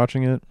when I was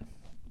watching it.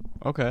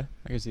 Okay,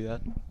 I can see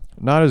that.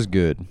 Not as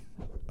good.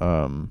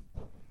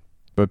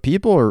 But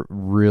people are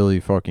really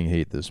fucking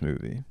hate this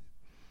movie.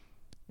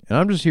 And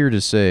I'm just here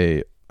to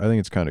say I think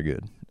it's kind of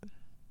good.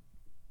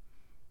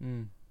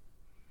 Mm.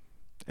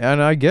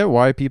 And I get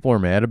why people are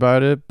mad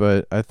about it,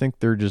 but I think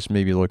they're just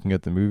maybe looking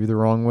at the movie the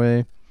wrong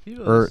way.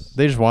 Or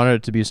they just wanted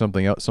it to be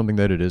something else, something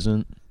that it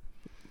isn't.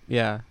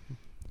 Yeah.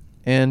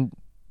 And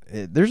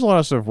there's a lot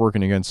of stuff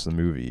working against the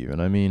movie even.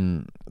 I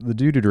mean, the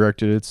dude who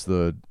directed it's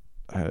the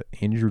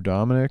Andrew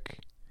Dominic.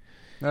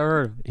 Never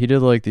heard. He did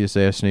like the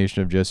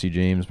assassination of Jesse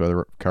James by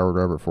the coward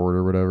Robert Ford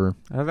or whatever.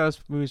 I thought that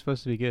movie was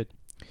supposed to be good.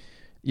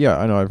 Yeah,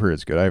 I know. I've heard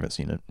it's good. I haven't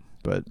seen it,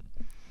 but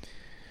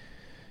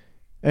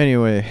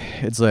anyway,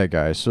 it's that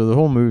guy. So the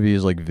whole movie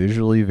is like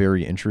visually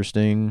very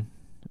interesting,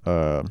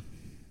 kind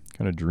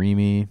of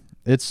dreamy.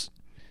 It's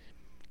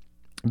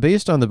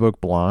based on the book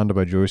Blonde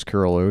by Joyce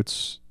Carol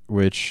Oates,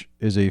 which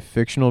is a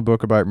fictional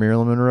book about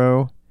Marilyn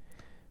Monroe,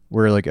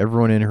 where like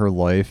everyone in her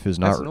life is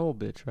That's not. an old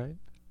bitch, right?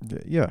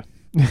 Yeah.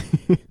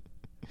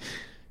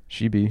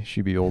 she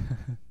be old.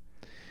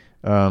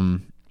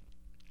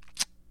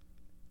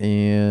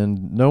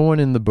 And no one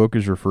in the book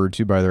is referred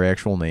to by their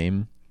actual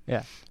name.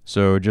 Yeah.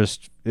 So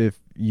just if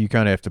you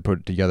kind of have to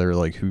put together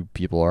like who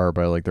people are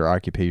by like their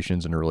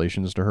occupations and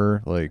relations to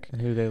her, like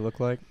And who they look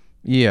like.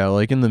 yeah,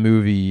 like in the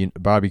movie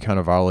Bobby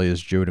Cannavale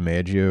is Joe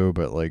DiMaggio,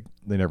 but like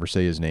they never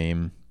say his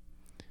name.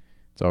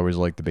 It's always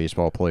like the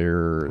baseball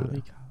player.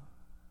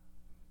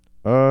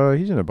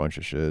 He's in a bunch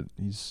of shit.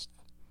 He's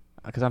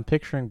Because I'm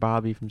picturing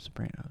Bobby from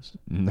Sopranos.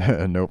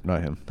 nope,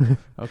 not him.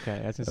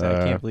 Okay, I was gonna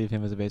say I can't believe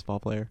him as a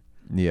baseball player.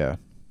 Yeah.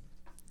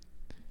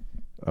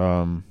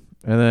 And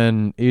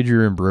then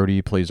Adrian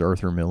Brody plays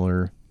Arthur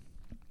Miller,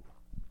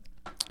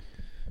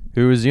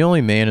 who is the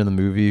only man in the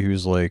movie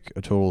who's like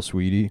a total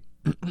sweetie.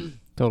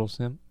 Total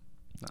simp.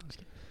 No, I'm just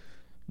kidding.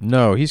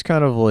 No, he's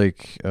kind of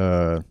like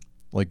a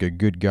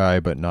good guy,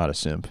 but not a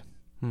simp.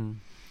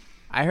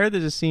 I heard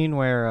there's a scene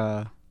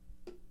where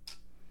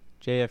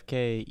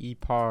JFK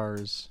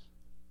E-pars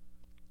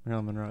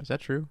Marilyn Monroe. Is that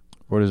true?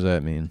 What does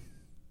that mean?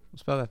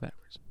 Spell that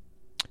backwards.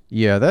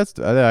 Yeah,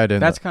 I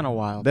didn't. That's kind of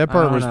wild. That I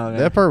part don't was know,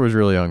 that part was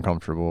really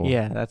uncomfortable.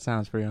 Yeah, that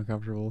sounds pretty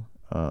uncomfortable.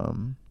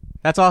 Um,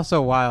 That's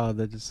also wild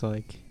that just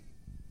like,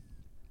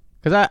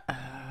 because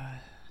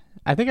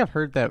I think I've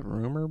heard that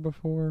rumor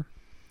before.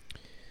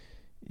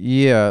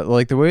 yeah,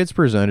 like the way it's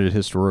presented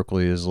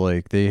historically is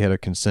like they had a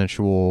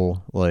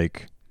consensual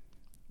like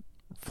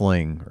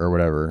fling or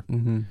whatever.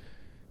 Mm-hmm.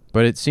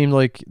 But it seemed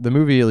like the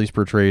movie at least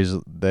portrays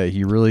that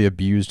he really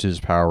abused his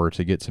power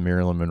to get to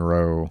Marilyn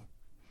Monroe.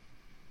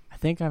 I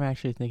think I'm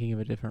actually thinking of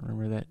a different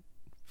rumor that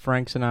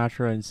Frank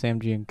Sinatra and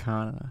Sam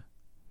Giancana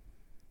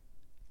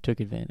took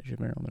advantage of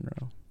Marilyn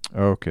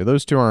Monroe. Okay,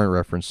 those two aren't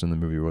referenced in the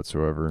movie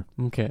whatsoever.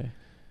 Okay.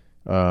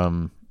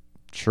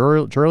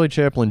 Charlie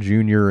Chaplin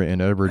Jr.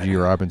 and Edward G.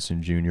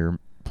 Robinson Jr.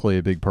 play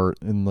a big part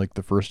in like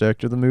the first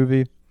act of the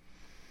movie.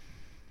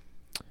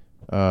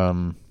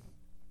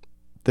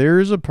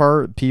 There's a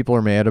part people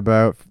are mad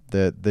about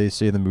that they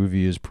say the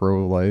movie is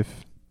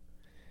pro-life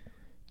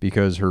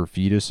because her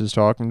fetus is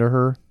talking to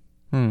her.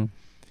 And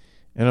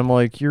I'm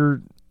like,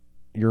 you're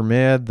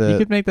mad that You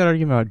could make that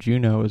argument about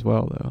Juno as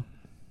well, though.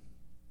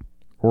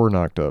 or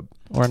Knocked Up.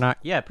 Or not?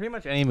 Yeah, pretty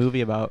much any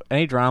movie about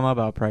any drama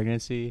about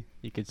pregnancy,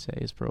 you could say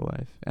is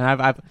pro-life. And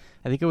I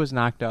think it was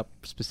Knocked Up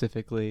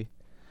specifically.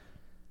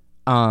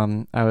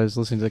 I was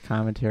listening to the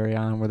commentary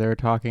on where they were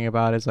talking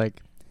about it's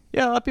like,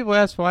 yeah, a lot of people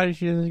ask why did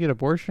she doesn't get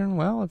abortion.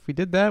 Well, if we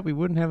did that, we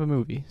wouldn't have a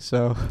movie.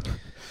 So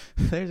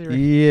there's your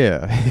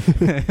Yeah.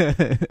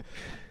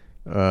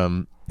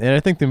 And I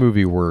think the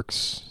movie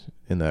works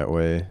in that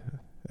way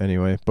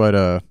anyway. But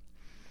and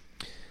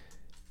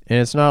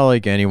it's not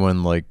like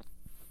anyone like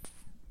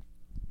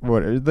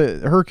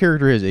her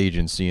character has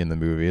agency in the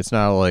movie. It's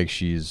not like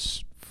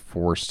she's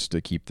forced to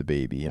keep the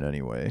baby in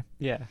any way.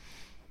 Yeah.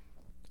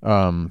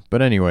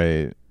 But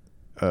anyway,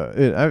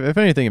 if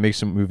anything, it makes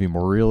the movie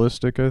more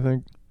realistic, I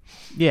think.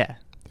 Yeah.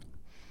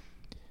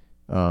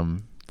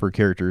 for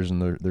characters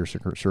and their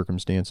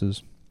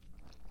circumstances.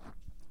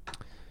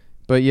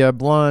 But yeah,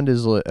 Blonde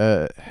is.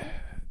 I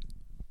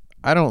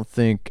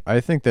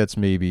think that's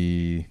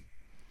maybe.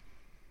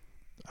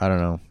 I don't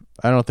know.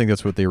 I don't think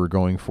that's what they were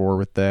going for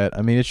with that.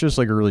 I mean, it's just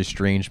like a really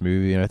strange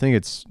movie, and I think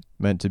it's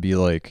meant to be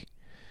like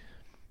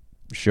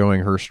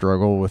showing her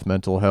struggle with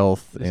mental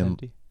health It's and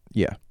empty.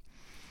 yeah.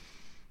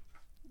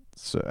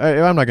 So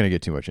I'm not going to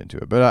get too much into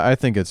it, but I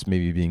think it's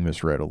maybe being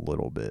misread a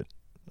little bit.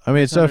 I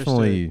mean, it's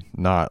definitely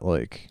not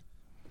like,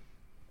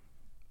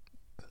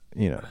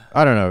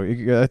 I don't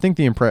know. I think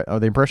the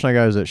impression I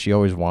got is that she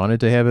always wanted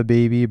to have a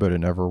baby, but it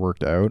never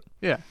worked out.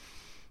 Yeah.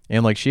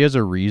 And like she has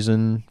a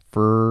reason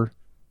for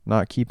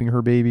not keeping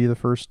her baby the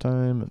first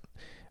time.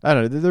 I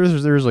don't know.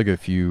 There's like a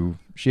few.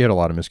 She had a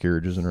lot of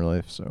miscarriages in her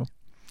life, so.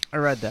 I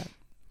read that.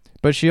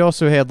 But she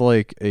also had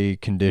like a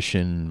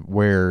condition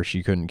where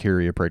she couldn't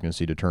carry a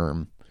pregnancy to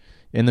term.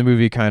 And the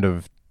movie kind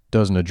of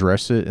doesn't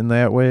address it in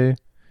that way.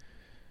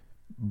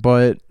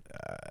 But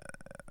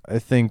I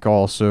think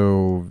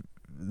also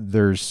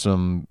there's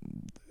some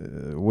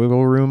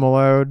wiggle room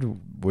allowed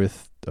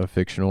with a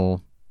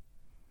fictional,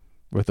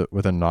 with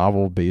a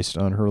novel based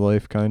on her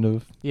life, kind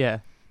of Yeah.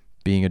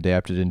 being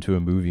adapted into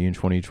a movie in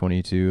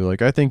 2022.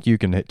 Like, I think you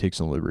can take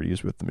some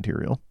liberties with the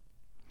material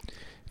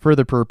for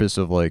the purpose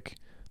of like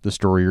the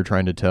story you're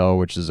trying to tell,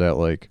 which is that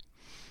like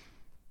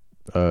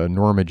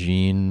Norma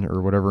Jean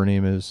or whatever her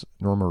name is,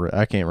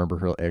 I can't remember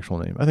her actual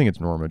name. I think it's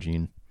Norma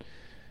Jean.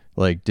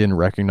 Like, didn't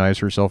recognize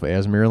herself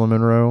as Marilyn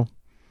Monroe,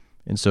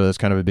 and so that's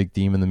kind of a big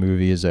theme in the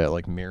movie, is that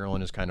like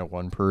Marilyn is kind of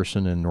one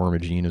person and Norma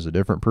Jean is a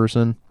different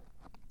person.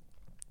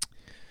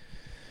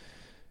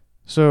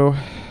 So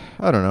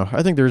I don't know.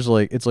 I think there's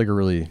like, it's like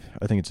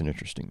I think it's an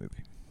interesting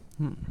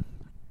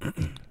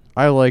movie.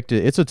 I liked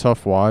it. It's a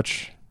tough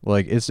watch.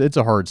 Like it's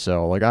a hard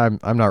sell. Like I'm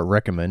not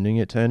recommending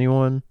it to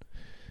anyone,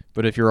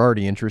 but if you're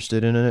already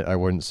interested in it, I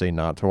wouldn't say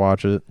not to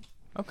watch it.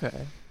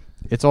 Okay.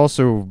 It's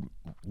also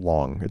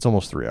long. It's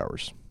almost 3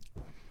 hours.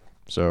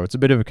 So it's a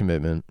bit of a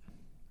commitment.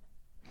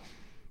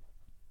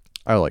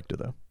 I liked it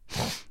though.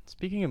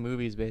 Speaking of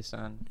movies based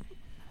on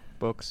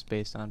books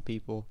based on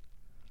people,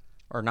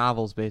 or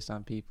novels based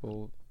on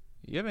people,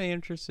 you have any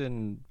interest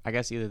in, I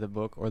guess, either the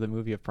book or the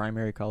movie of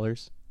Primary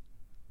Colors?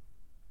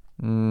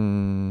 Do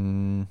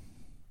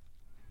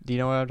you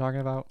know what I'm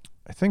talking about?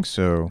 I think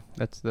so.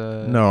 That's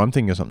the... No, I'm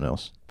thinking of something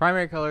else.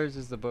 Primary Colors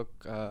is the book,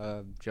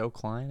 Joe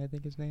Klein, I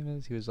think his name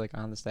is. He was like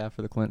on the staff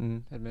for the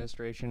Clinton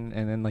administration,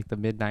 and in like the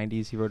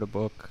mid-90s he wrote a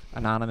book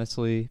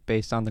anonymously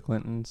based on the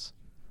Clintons.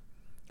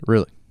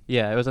 Really?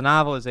 Yeah, it was a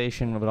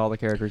novelization, but all the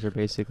characters are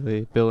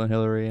basically Bill and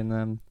Hillary and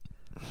them.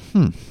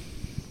 And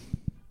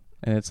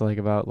it's like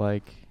about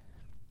like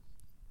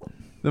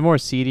the more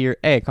seedier...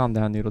 Hey, calm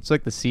down, Noodle. It's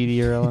like the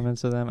seedier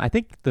elements of them. I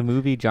think the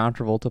movie John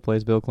Travolta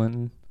plays Bill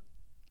Clinton.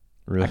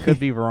 Really? I could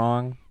be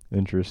wrong,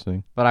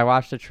 Interesting. but I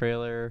watched a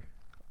trailer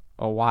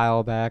a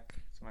while back.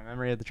 So my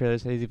memory of the trailer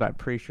is hazy, but I'm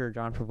pretty sure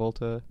John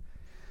Travolta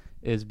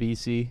is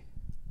BC.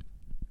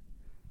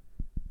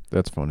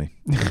 That's funny.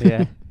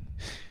 Yeah.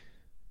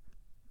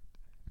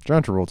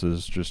 John Travolta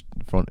is just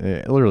fun.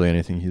 Literally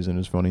anything he's in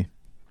is funny,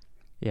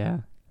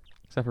 Yeah.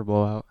 Except for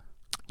Blowout.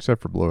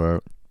 except for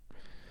Blowout.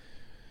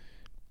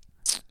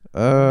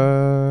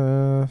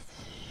 Have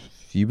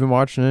you been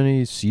watching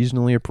any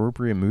seasonally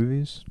appropriate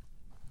movies?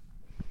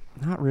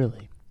 Not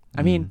really.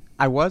 I mean,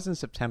 I was in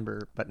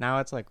September, but now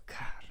it's like,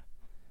 God,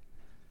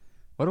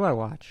 what do I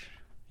watch?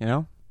 You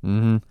know?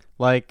 Mm-hmm.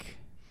 Like,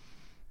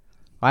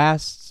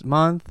 last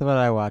month, what did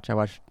I watch?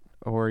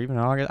 Or even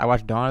August, I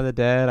watched Dawn of the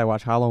Dead, I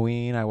watched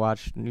Halloween, I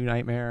watched New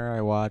Nightmare,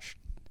 I watched,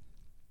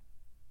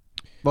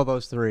 well,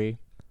 those three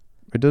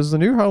Does the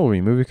new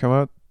Halloween movie come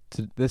out?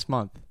 this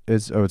month.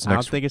 It's I don't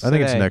next. think it's I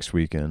think it's today. next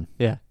weekend.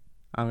 Yeah.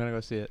 I'm going to go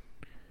see it.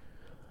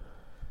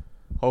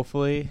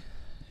 Hopefully,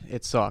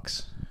 it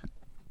sucks.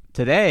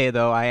 Today,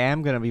 though, I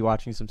am going to be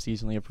watching some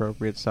seasonally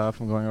appropriate stuff.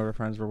 I'm going over to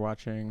friends. We're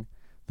watching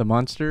The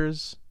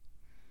Munsters,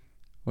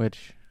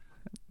 which...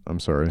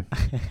 I'm sorry.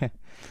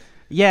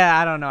 Yeah,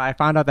 I don't know. I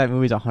found out that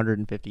movie's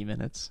 150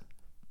 minutes.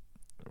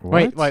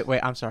 What?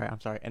 Wait. I'm sorry.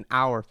 An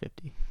hour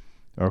 50.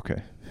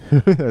 Okay,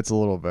 that's a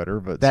little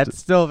better, but That's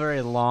still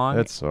very long.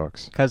 that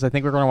sucks. Because I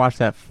think we're going to watch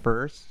that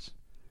first,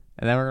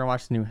 and then we're going to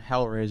watch the new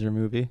Hellraiser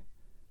movie.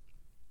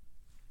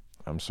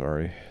 I'm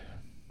sorry.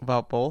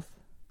 About both.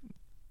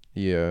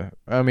 Yeah,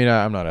 I mean,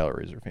 I'm not a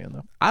Hellraiser fan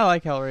though. I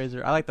like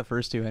Hellraiser. I like the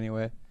first two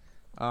anyway.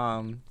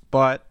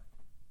 But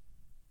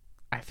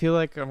I feel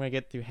like I'm going to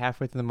get through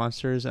halfway through The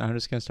Monsters, and I'm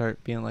just going to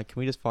start being like, can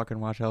we just fucking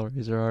watch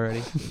Hellraiser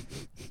already?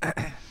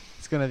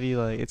 It's going to be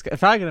like, it's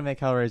probably going to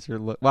make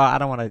Hellraiser look... Well, I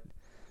don't want to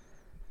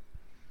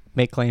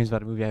make claims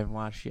about a movie I haven't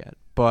watched yet,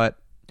 but...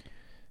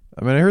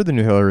 I mean, I heard the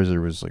new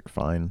Hellraiser was like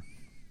fine.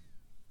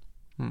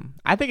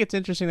 I think it's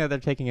interesting that they're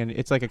taking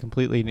it's like a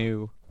completely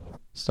new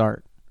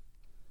start.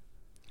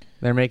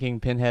 They're making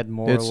Pinhead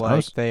more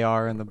like they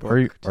are in the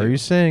book. Are you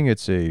saying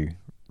it's a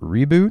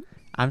reboot?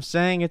 I'm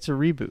saying it's a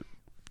reboot.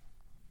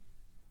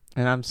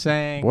 And I'm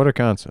saying... What a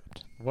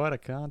concept. What a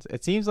concept.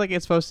 It seems like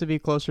it's supposed to be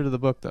closer to the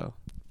book, though.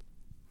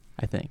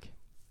 I think.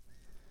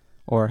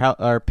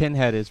 or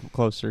Pinhead is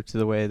closer to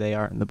the way they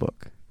are in the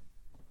book.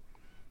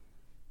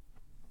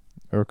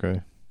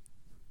 Okay.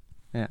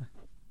 Yeah.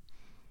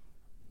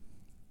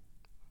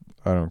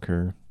 I don't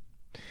care.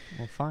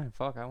 Well, fine.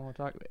 Fuck, I won't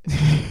talk about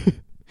it.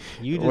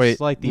 You just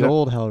Wait, like the no-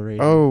 old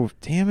Hellraiser. Oh,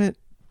 damn it.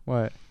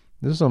 What?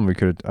 This is something we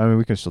could. I mean,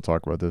 we can still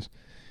talk about this.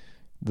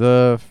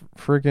 The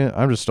freaking.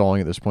 I'm just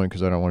stalling at this point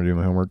because I don't want to do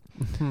my homework.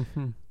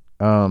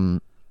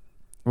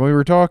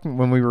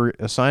 When we were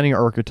assigning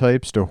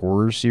archetypes to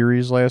horror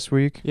series last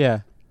week,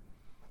 Yeah.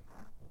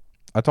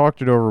 I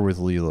talked it over with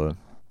Leela.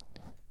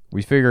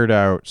 We figured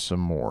out some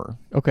more.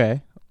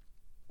 Okay.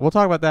 We'll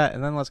talk about that,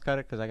 and then let's cut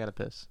it because I got to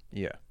piss.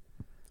 Yeah.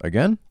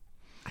 Again?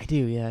 I do,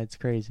 yeah. It's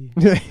crazy.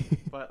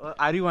 But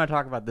I do want to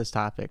talk about this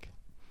topic.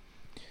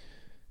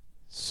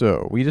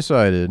 So we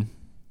decided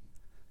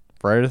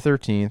Friday the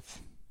 13th,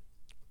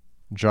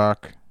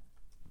 Jock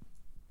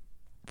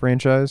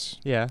franchise,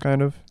 Yeah.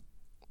 kind of.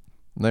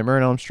 Nightmare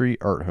on Elm Street,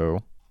 Art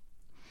Ho.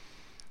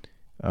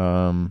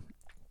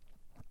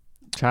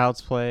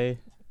 Child's Play.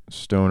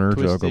 Stoner,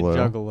 Twisted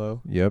Juggalo.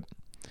 Juggalo. Yep.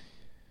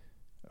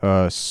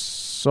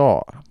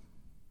 Saw.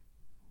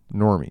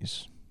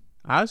 Normies.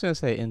 I was going to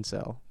say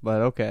Incel,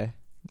 but okay.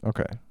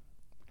 Okay.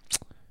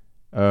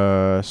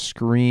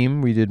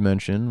 Scream, we did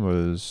mention,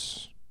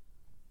 was...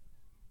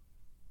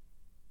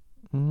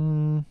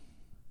 it's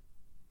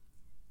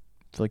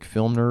like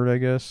film nerd, I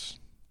guess.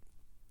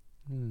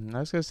 I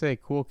was going to say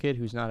cool kid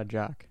who's not a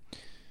jock.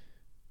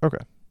 Okay.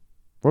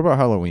 What about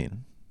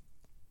Halloween?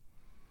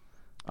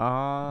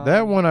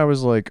 That one I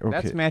was like, okay.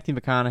 That's Matthew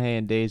McConaughey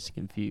and Dazed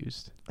and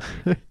Confused.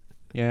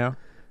 You know?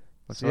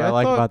 That's See, what I I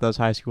like thought- about those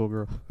high school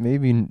girls.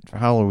 Maybe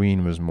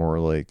Halloween was more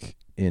like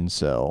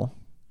incel.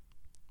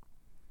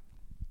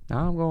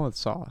 Now I'm going with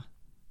Saw.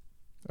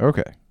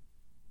 Okay.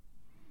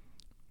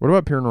 What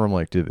about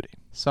Paranormal Activity?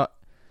 Saw.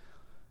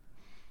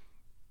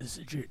 This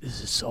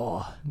is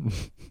Saw.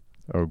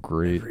 Oh,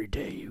 great. Every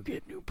day you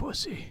get new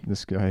pussy.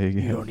 This guy You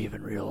again. don't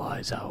even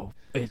realize how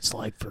it's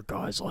like for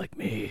guys like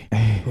me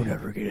who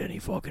never get any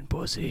fucking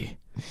pussy.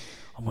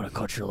 I'm gonna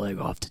cut your leg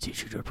off to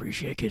teach you to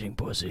appreciate getting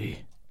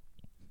pussy.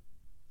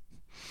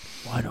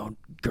 Why don't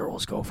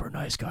girls go for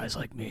nice guys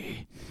like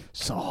me?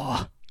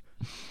 Saw.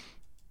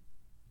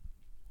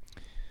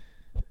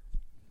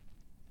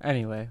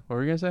 Anyway, what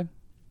were we going to say?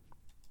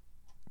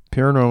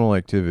 Paranormal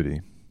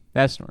Activity.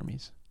 That's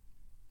Normies.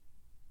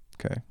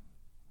 Okay.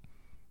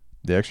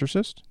 The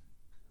Exorcist?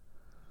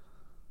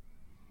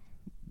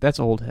 That's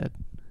Old Head.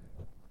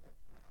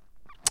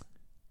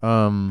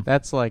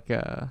 That's like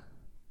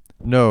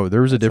No,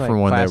 there was a that's different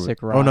like one that.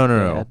 classic Oh rock no.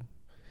 band.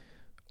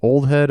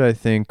 Old Head, I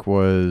think,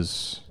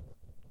 was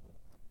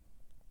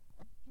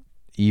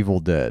Evil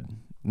Dead.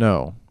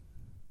 No.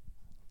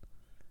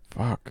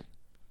 Fuck.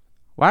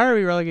 Why are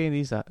we relegating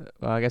these to...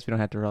 Well, I guess we don't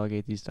have to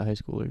relegate these to high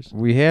schoolers.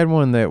 We had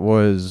one that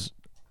was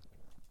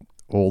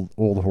old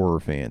horror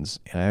fans,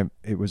 and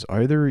it was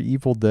either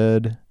Evil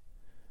Dead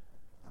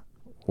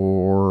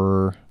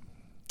or,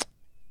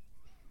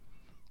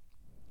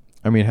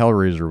 I mean,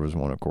 Hellraiser was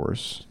one, of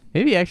course.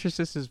 Maybe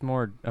Exorcist is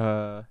more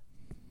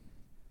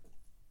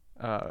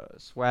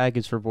swag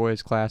is for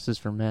boys, classes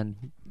for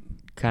men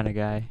kind of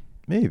guy.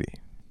 Maybe.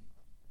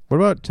 What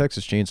about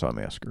Texas Chainsaw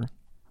Massacre?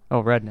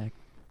 Oh, redneck.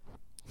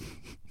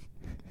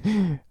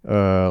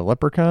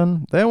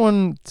 Leprechaun? That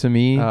one, to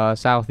me...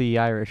 Southie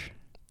Irish.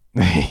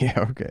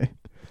 yeah, okay.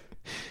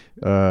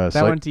 That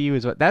one to you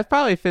is what... That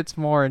probably fits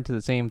more into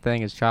the same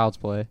thing as Child's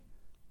Play.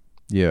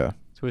 Yeah.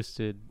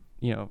 Twisted,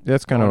 you know.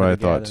 That's kind of what I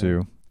thought,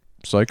 together. too.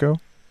 Psycho?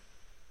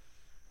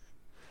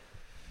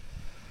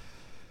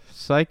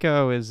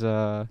 Psycho is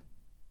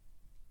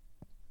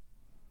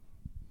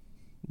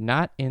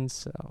not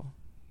incel,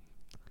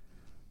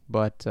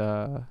 but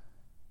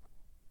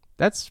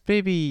that's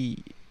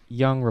maybe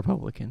young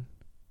Republican.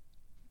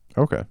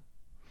 Okay.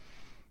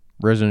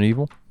 Resident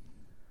Evil?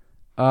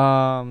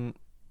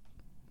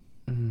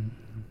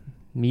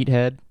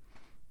 Meathead.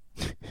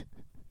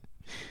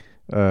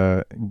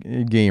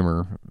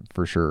 Gamer,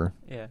 for sure.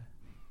 Yeah.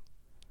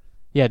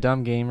 Yeah,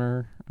 dumb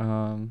gamer.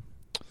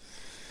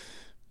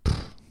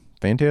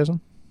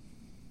 Phantasm?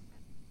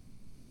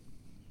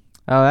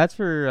 Oh, that's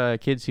for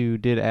kids who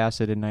did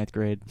acid in 9th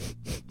grade.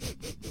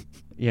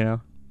 You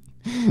know?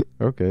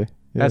 Okay. Yeah.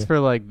 That's for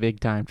like big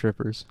time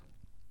trippers.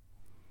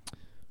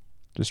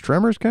 Does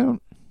Tremors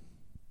count?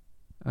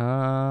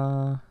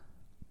 I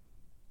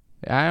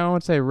don't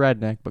want to say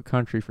redneck, but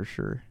country for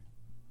sure.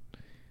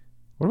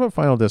 What about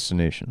Final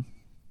Destination?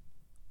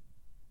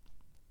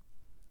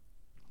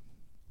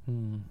 I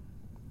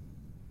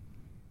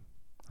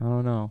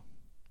don't know.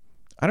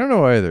 I don't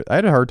know either. I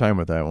had a hard time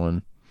with that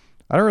one.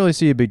 I don't really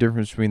see a big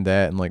difference between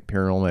that and like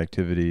Paranormal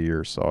Activity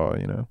or Saw,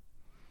 you know?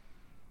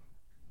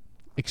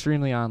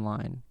 Extremely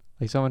online.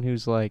 Like someone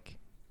who's like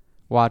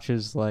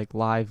watches like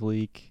Live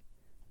Leak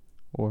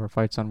or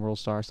fights on World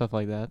Star, stuff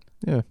like that.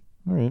 Yeah.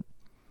 All right.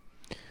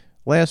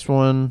 Last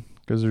one,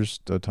 because there's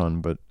a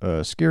ton, but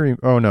Scary...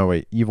 Oh, no,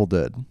 wait. Evil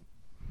Dead.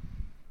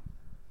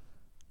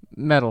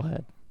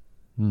 Metalhead.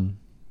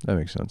 That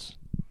makes sense.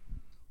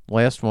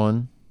 Last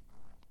one,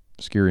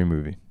 Scary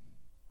Movie.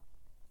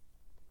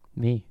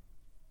 Me.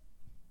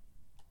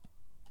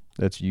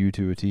 That's you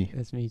to a T.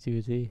 That's me to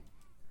a T.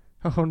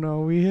 Oh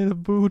no, we hit a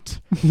boot.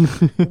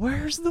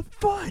 Where's the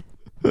foot?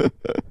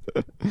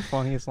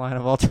 Funniest line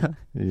of all time.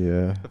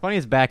 Yeah. The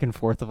funniest back and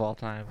forth of all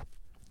time.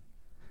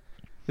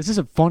 This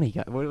isn't funny,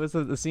 guy. What was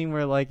the scene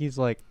where like he's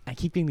like, I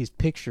keep getting these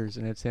pictures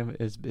and it's him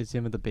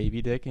with the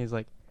baby dick and he's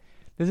like,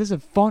 this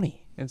isn't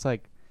funny. And it's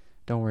like,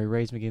 don't worry,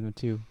 Ray's making them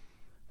too.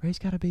 Ray's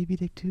got a baby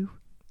dick too.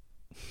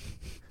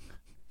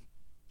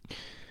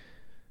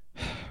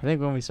 I think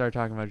when we start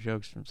talking about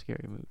jokes from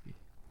Scary Movie,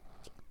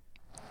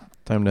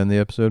 Time to end the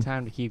episode.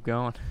 time to keep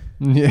going.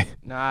 Yeah.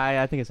 No,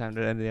 I think it's time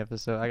to end the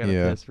episode. I gotta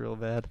Yeah. piss real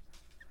bad.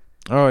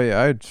 Oh yeah,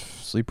 I had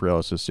sleep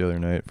paralysis the other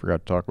night. Forgot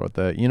to talk about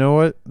that. You know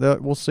what?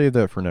 That we'll save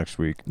that for next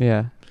week.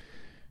 Yeah.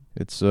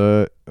 It's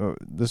this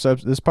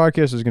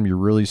podcast is gonna be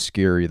really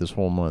scary this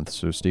whole month,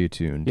 so stay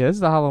tuned. Yeah, this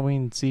is the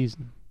Halloween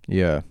season.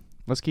 Yeah.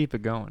 Let's keep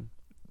it going.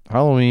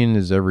 Halloween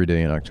is every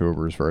day in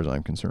October, as far as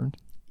I'm concerned.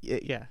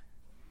 Yeah.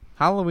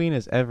 Halloween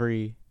is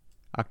every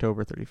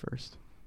October 31st.